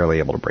 farmer is barely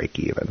able to break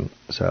even.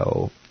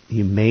 So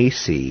you may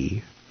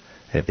see,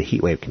 and if the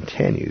heat wave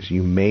continues,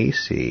 you may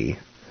see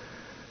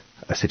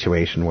a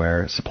situation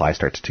where supply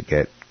starts to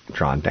get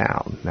drawn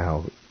down.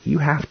 Now, you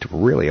have to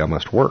really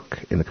almost work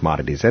in the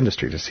commodities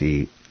industry to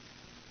see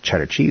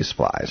cheddar cheese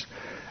supplies.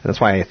 And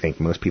that's why I think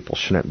most people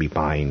shouldn't be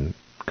buying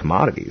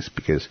commodities,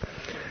 because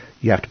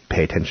you have to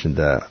pay attention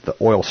to the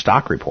oil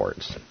stock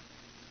reports.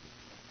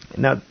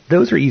 Now,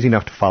 those are easy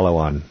enough to follow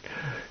on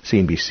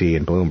CNBC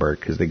and Bloomberg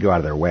because they go out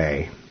of their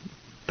way.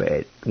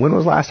 But when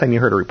was the last time you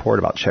heard a report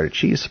about cheddar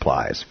cheese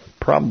supplies?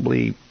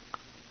 Probably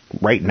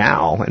right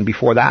now, and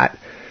before that,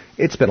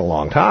 it's been a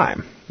long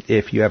time,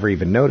 if you ever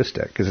even noticed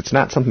it, because it's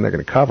not something they're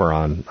going to cover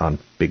on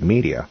big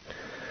media.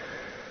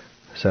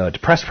 So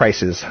depressed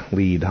prices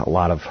lead a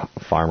lot of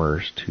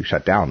farmers to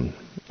shut down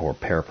or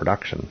pare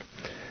production.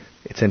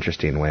 It's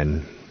interesting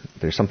when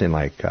there's something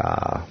like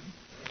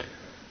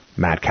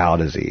mad cow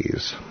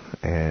disease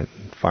and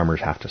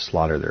farmers have to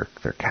slaughter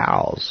their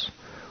cows.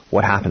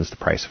 What happens to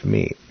the price of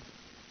meat?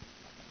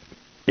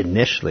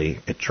 Initially,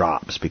 it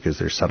drops because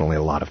there's suddenly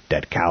a lot of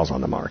dead cows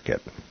on the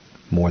market,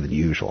 more than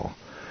usual.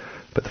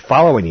 But the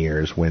following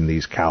years, when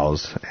these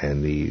cows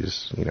and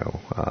these,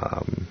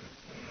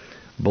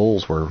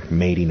 bulls were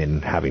mating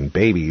and having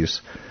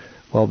babies,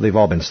 well, they've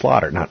all been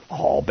slaughtered. Not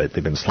all, but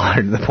they've been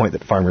slaughtered to the point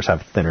that farmers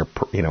have thinner,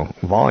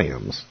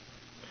 volumes.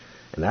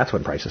 And that's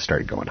when prices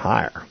started going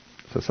higher.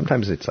 So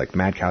sometimes it's like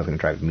mad cow's going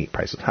to drive meat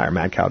prices higher.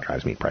 Mad cow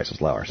drives meat prices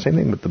lower. Same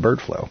thing with the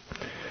bird flu.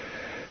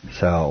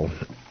 So,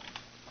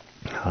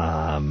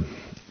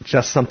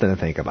 just something to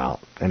think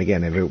about. And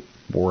again, if it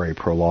were a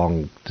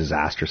prolonged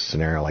disastrous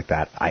scenario like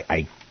that,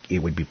 it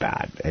would be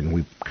bad. And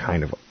we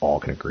kind of all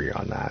can agree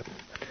on that.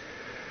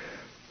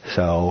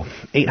 So,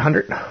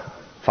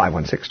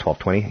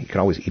 800-516-1220. You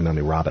can always email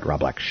me, Rob at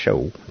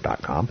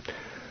robblackshow.com.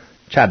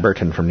 Chad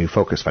Burton from New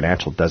Focus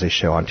Financial does a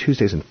show on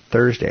Tuesdays and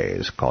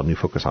Thursdays called New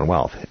Focus on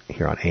Wealth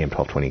here on AM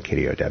 1220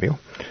 KDOW.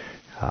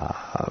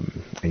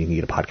 And you can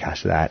get a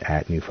podcast of that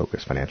at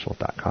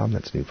newfocusfinancial.com.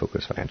 That's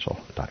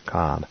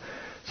newfocusfinancial.com.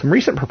 Some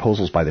recent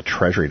proposals by the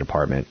Treasury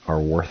Department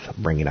are worth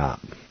bringing up.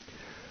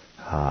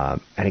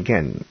 And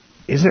again,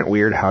 isn't it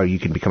weird how you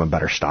can become a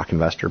better stock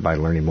investor by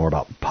learning more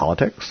about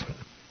politics?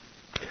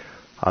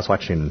 I was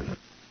watching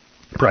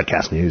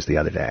broadcast news the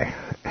other day,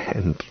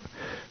 and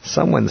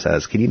someone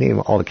says, can you name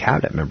all the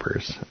cabinet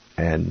members?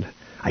 And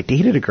I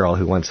dated a girl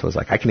who once was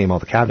like, I can name all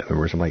the cabinet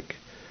members. I'm like,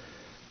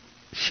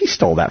 she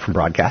stole that from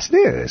broadcast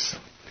news.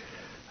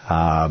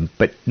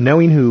 But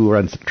knowing who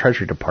runs the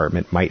Treasury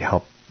Department might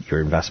help your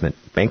investment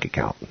bank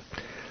account.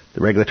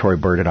 The regulatory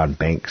burden on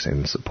banks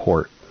and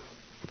support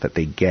that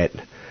they get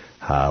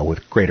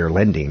with greater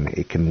lending,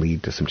 it can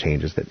lead to some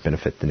changes that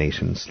benefit the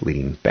nation's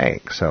leading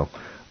bank. So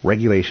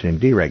regulation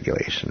and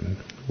deregulation.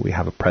 We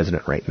have a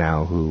president right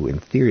now who, in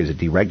theory, is a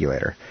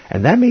deregulator.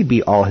 And that may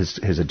be all his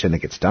agenda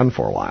gets done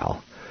for a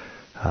while.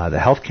 The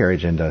healthcare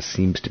agenda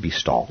seems to be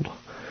stalled.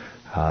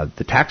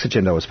 The tax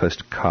agenda was supposed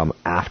to come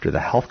after the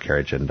healthcare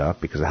agenda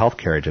because the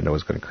healthcare agenda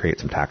was going to create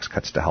some tax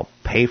cuts to help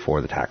pay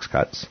for the tax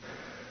cuts.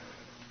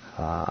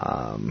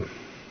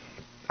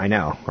 I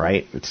know,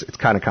 right? It's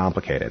kind of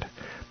complicated.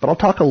 But I'll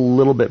talk a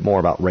little bit more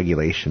about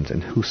regulations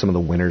and who some of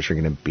the winners are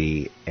going to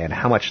be and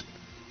how much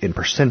in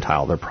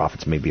percentile their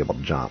profits may be able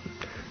to jump.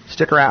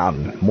 Stick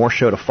around. More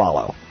show to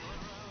follow.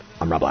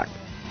 I'm Rob Black.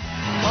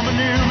 Coming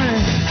near me,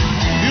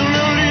 you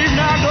will leave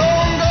now,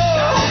 don't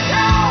go.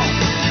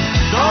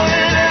 Don't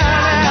leave now.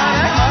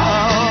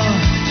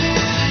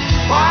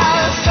 While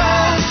the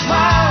sun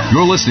smiles.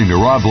 You're listening to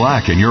Rob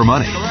Black and Your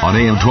Money on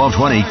AM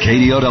 1220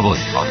 KDOW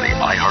on the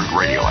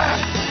iHeartRadio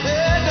app.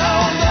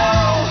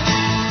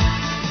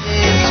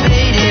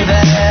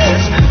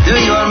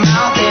 Through your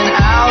mouth and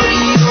out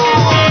your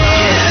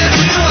head.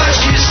 Do what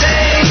you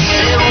say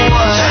it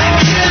was.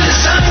 Till the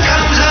sun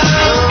comes up.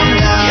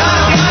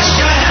 You'll wash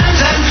your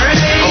hands and pray.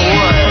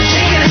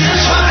 Shaking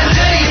hands, swapping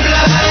dirty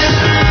blood.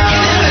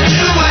 You never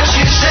do what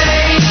you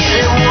say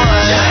it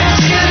was.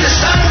 Till the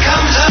sun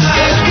comes up.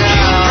 You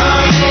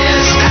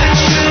promise that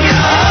you'll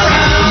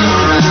come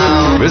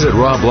around. Visit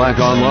Rob Black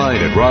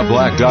online at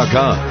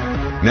robblack.com.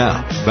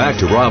 Now, back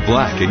to Rob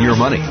Black and Your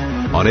Money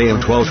on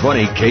AM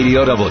 1220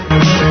 KDOW.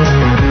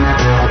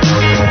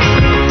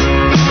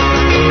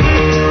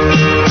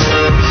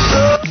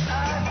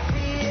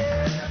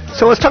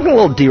 So let's talk a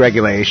little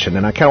deregulation,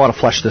 and I kind of want to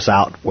flesh this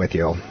out with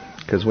you,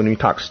 because when you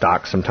talk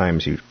stocks,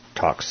 sometimes you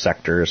talk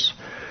sectors,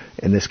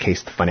 in this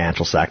case the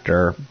financial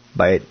sector,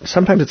 but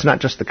sometimes it's not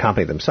just the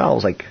company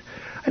themselves. Like,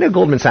 I know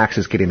Goldman Sachs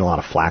is getting a lot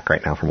of flack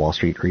right now from Wall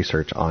Street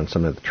Research on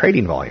some of the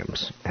trading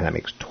volumes, and that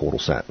makes total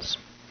sense.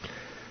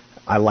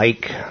 I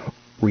like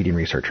reading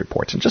research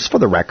reports. And just for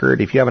the record,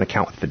 if you have an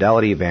account with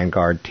Fidelity,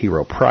 Vanguard, T.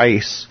 Rowe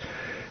Price,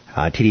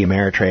 TD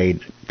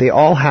Ameritrade, they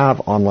all have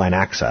online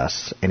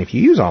access. And if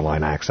you use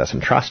online access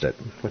and trust it,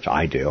 which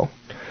I do,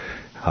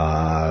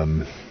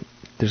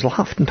 there's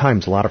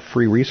oftentimes a lot of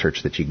free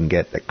research that you can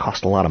get that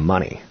costs a lot of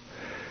money.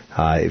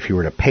 If you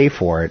were to pay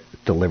for it,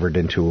 delivered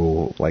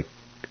into like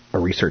a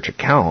research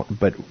account,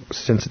 but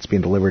since it's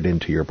being delivered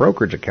into your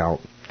brokerage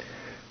account,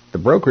 the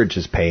brokerage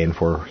is paying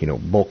for,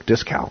 bulk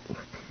discount.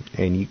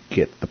 And you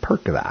get the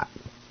perk of that.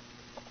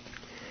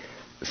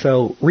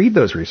 So read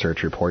those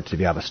research reports if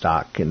you have a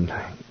stock, and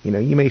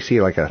you may see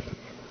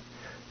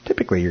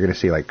typically you're going to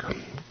see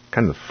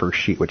kind of the first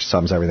sheet which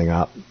sums everything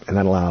up, and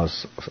that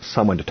allows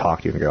someone to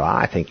talk to you and go,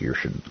 I think you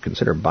should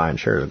consider buying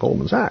shares of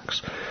Goldman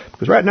Sachs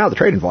because right now the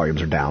trading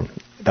volumes are down.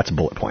 That's a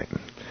bullet point.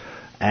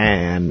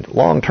 And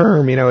long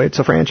term, it's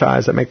a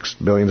franchise that makes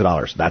billions of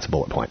dollars. That's a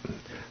bullet point.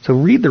 So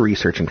read the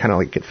research and kind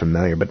of get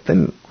familiar, but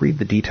then read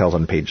the details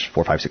on page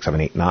 4, 5, 6, 7,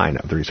 8, 9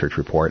 of the research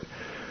report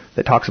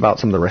that talks about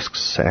some of the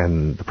risks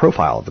and the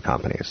profile of the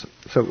companies.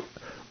 So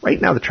right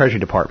now the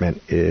Treasury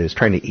Department is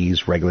trying to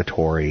ease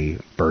regulatory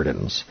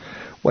burdens,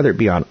 whether it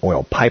be on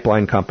oil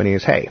pipeline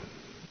companies. Hey,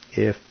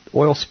 if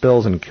oil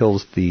spills and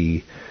kills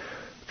the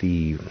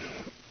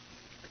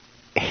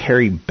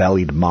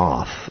hairy-bellied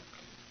moth,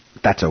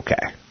 that's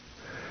okay.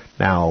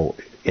 Now,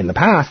 in the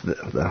past,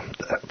 the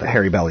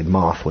hairy-bellied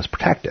moth was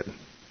protected.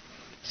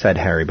 Said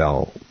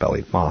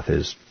hairy-bellied moth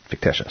is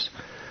fictitious.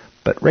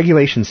 But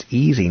regulations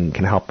easing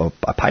can help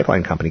a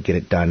pipeline company get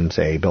it done,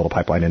 say, build a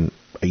pipeline in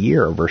a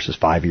year versus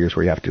 5 years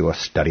where you have to do a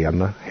study on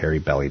the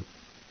hairy-bellied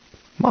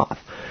moth.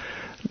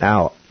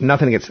 Now,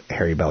 nothing against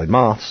hairy-bellied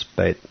moths,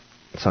 but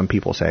some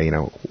people say,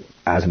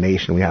 as a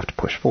nation we have to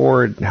push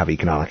forward and have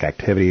economic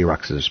activity,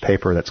 rock, scissors,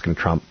 paper, that's going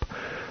to trump,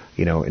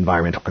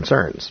 environmental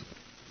concerns.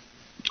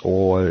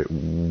 Or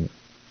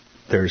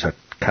there's a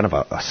kind of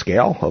a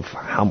scale of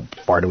how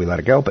far do we let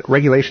it go, but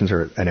regulations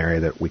are an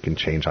area that we can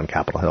change on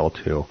Capitol Hill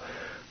to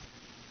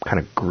kind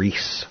of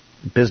grease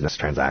business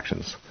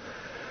transactions.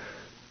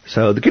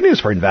 So the good news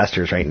for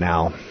investors right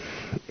now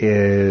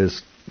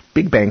is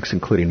big banks,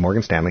 including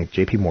Morgan Stanley,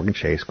 JP Morgan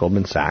Chase,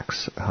 Goldman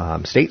Sachs,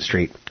 State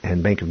Street,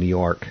 and Bank of New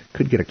York,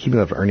 could get a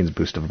cumulative earnings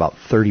boost of about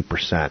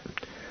 30%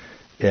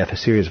 if a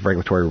series of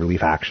regulatory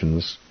relief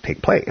actions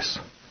take place.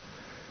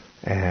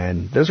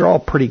 And those are all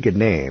pretty good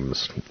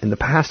names. In the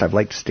past, I've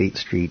liked State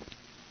Street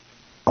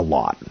a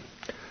lot.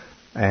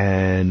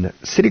 And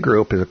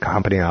Citigroup is a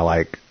company I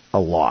like a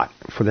lot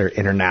for their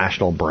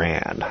international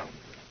brand.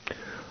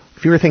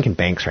 If you were thinking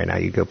banks right now,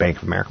 you'd go Bank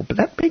of America, but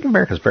that Bank of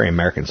America is very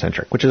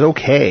American-centric, which is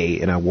okay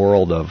in a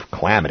world of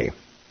calamity.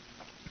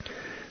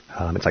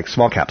 It's like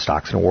small cap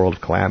stocks in a world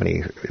of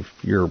calamity. If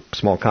your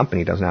small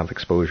company doesn't have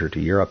exposure to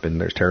Europe and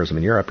there's terrorism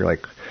in Europe, you're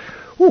like,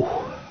 whew.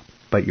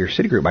 But your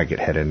Citigroup might get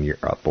hit in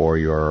Europe, or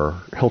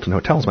your Hilton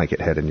Hotels might get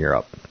hit in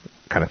Europe,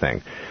 kind of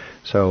thing.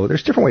 So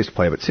there's different ways to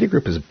play, but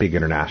Citigroup is a big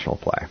international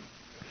play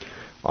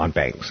on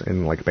banks,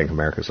 and like Bank of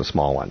America is a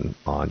small one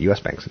on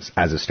U.S. banks,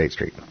 as is State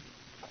Street.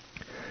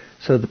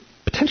 So the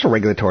potential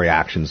regulatory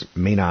actions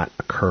may not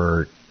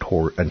occur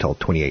until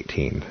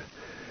 2018.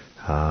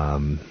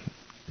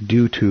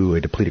 Due to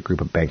a depleted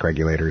group of bank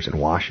regulators in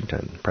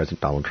Washington,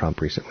 President Donald Trump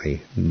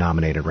recently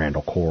nominated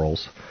Randall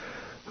Quarles,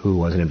 who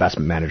was an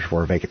investment manager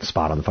for a vacant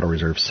spot on the Federal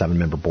Reserve's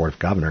 7-member board of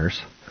governors.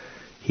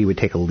 He would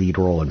take a lead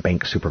role in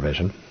bank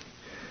supervision.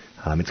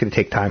 It's going to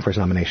take time for his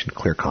nomination to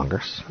clear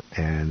Congress,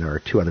 and there are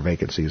 2 other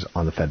vacancies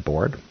on the Fed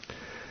board.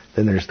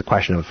 Then there's the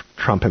question of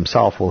Trump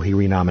himself. Will he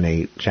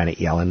renominate Janet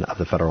Yellen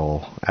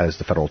as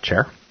the federal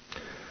chair?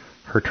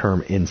 Her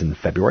term ends in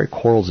February.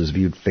 Quarles is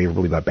viewed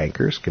favorably by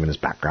bankers, given his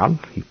background.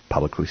 He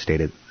publicly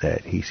stated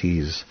that he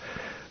sees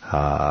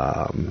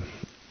a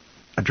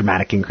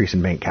dramatic increase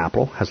in bank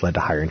capital has led to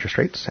higher interest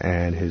rates,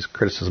 and his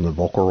criticism of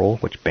the Volcker Rule,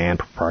 which banned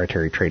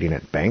proprietary trading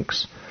at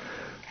banks,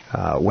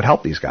 would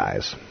help these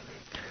guys.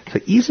 So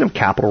easing of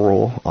capital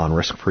rule on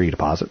risk-free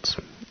deposits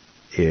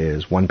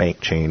is one bank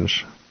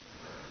change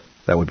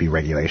that would be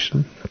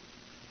regulation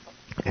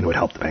and would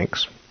help the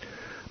banks.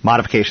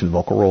 Modification of the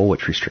Volcker Rule,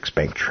 which restricts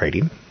bank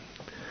trading.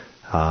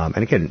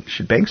 And again,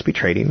 should banks be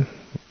trading?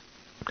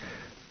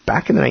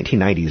 Back in the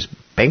 1990s,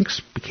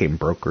 banks became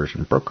brokers,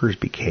 and brokers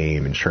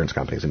became insurance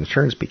companies, and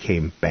insurance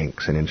became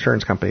banks, and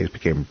insurance companies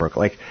became brokers.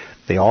 Like,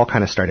 they all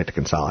kind of started to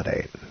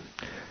consolidate.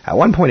 At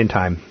one point in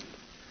time,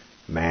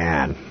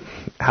 man,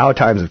 how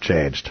times have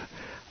changed.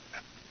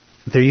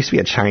 There used to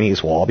be a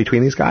Chinese wall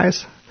between these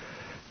guys.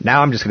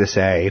 Now I'm just going to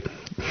say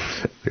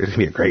there's going to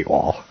be a Great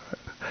Wall.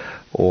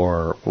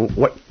 Or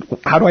what?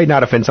 How do I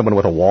not offend someone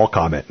with a wall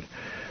comment?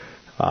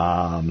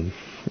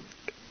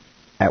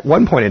 At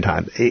one point in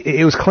time,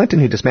 it was Clinton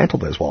who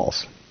dismantled those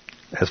walls,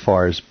 as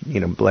far as,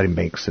 letting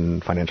banks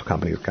and financial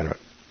companies kind of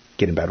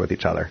get in bed with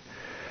each other.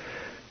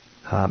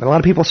 And a lot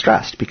of people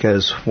stressed,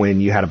 because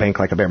when you had a bank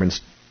like a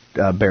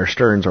Bear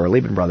Stearns or a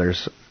Lehman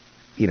Brothers,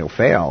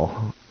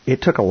 fail,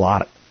 it took a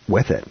lot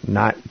with it,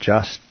 not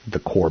just the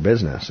core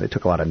business. It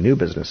took a lot of new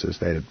businesses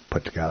they had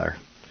put together.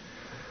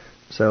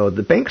 So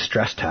the bank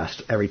stress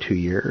test every 2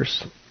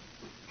 years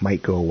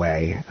might go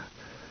away.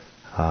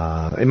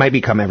 It might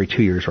become every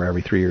 2 years or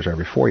every 3 years or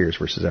every 4 years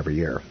versus every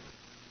year.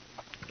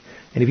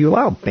 And if you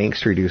allow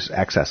banks to reduce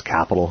excess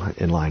capital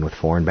in line with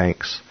foreign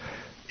banks,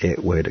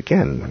 it would,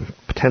 again,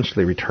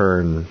 potentially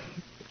return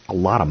a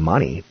lot of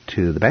money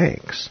to the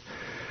banks.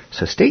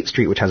 So State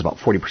Street, which has about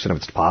 40% of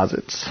its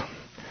deposits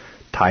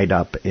tied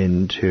up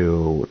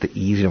into the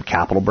easing of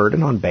capital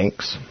burden on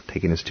banks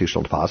taking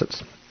institutional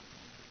deposits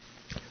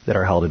that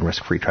are held in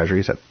risk-free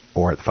treasuries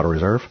or at the Federal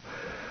Reserve,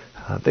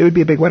 they would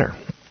be a big winner,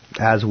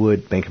 as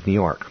would Bank of New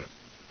York.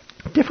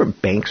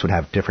 Different banks would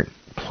have different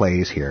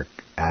plays here,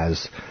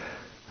 as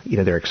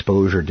their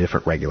exposure to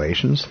different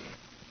regulations.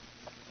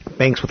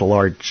 Banks with a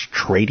large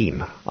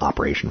trading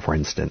operation, for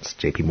instance,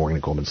 J.P. Morgan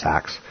and Goldman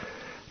Sachs,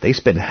 they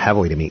spend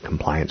heavily to meet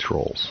compliance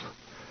rules.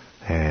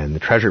 And the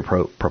Treasury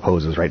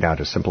proposes right now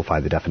to simplify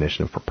the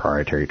definition of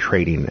proprietary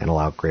trading and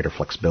allow greater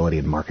flexibility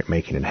in market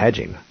making and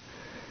hedging.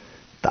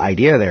 The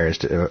idea there is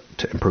to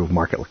improve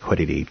market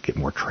liquidity, get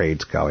more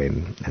trades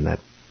going, and that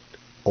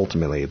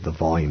ultimately the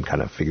volume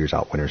kind of figures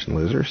out winners and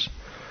losers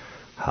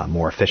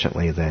more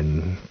efficiently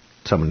than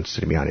someone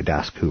sitting behind a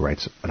desk who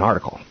writes an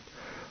article.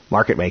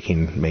 Market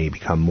making may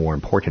become more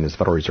important as the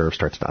Federal Reserve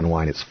starts to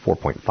unwind its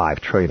 $4.5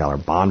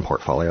 trillion bond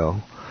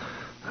portfolio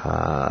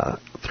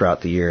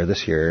throughout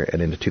this year,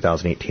 and into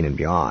 2018 and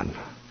beyond.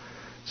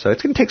 So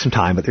it's going to take some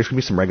time, but there's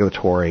going to be some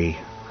regulatory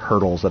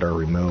hurdles that are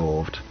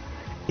removed.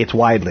 It's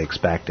widely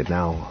expected.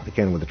 Now,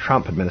 again, with the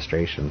Trump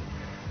administration,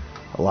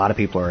 a lot of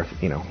people are,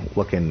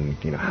 looking,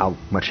 how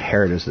much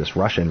hair does this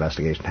Russia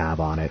investigation have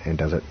on it, and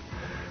does it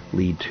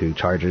lead to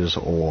charges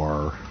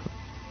or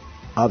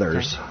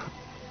others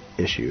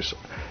issues?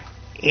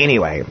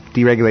 Anyway,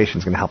 deregulation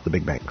is going to help the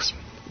big banks.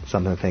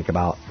 Something to think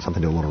about,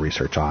 something to do a little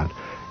research on.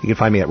 You can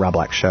find me at Rob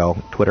Black Show,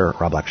 Twitter,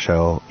 Rob Black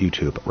Show,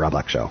 YouTube, Rob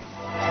Black Show.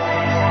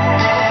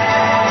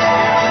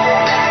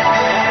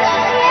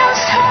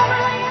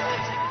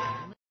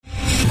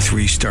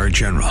 Three-star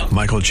General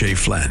Michael J.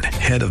 Flynn,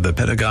 head of the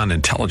Pentagon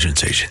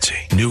Intelligence Agency,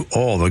 knew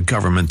all the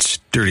government's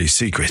dirty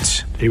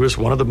secrets. He was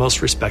one of the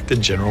most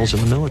respected generals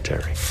in the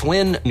military.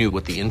 Flynn knew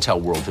what the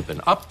intel world had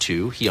been up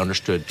to. He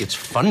understood its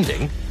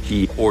funding.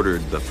 He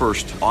ordered the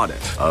first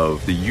audit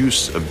of the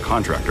use of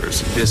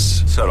contractors.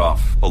 This set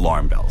off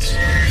alarm bells.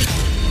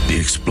 The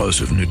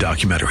explosive new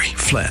documentary,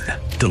 Flynn,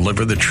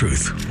 Deliver the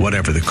Truth,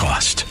 Whatever the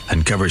Cost,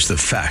 uncovers the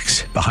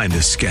facts behind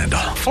this scandal.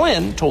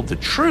 Flynn told the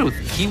truth.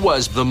 He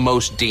was the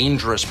most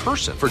dangerous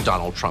person for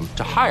Donald Trump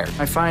to hire.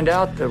 I find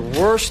out the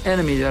worst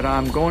enemy that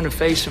I'm going to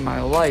face in my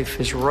life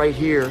is right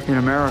here in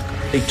America.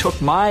 They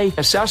took my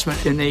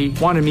assessment and they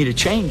wanted me to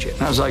change it.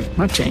 And I was like, I'm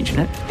not changing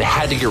it. They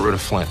had to get rid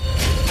of Flynn.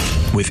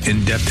 With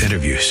in-depth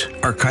interviews,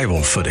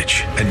 archival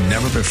footage, and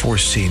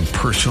never-before-seen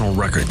personal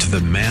records of the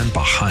man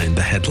behind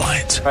the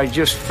headlines. I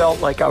just felt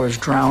like I was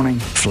drowning.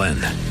 Flynn,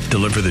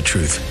 Deliver the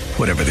Truth,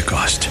 Whatever the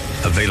Cost.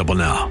 Available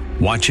now.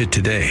 Watch it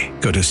today.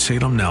 Go to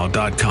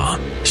salemnow.com.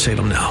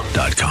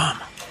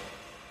 salemnow.com.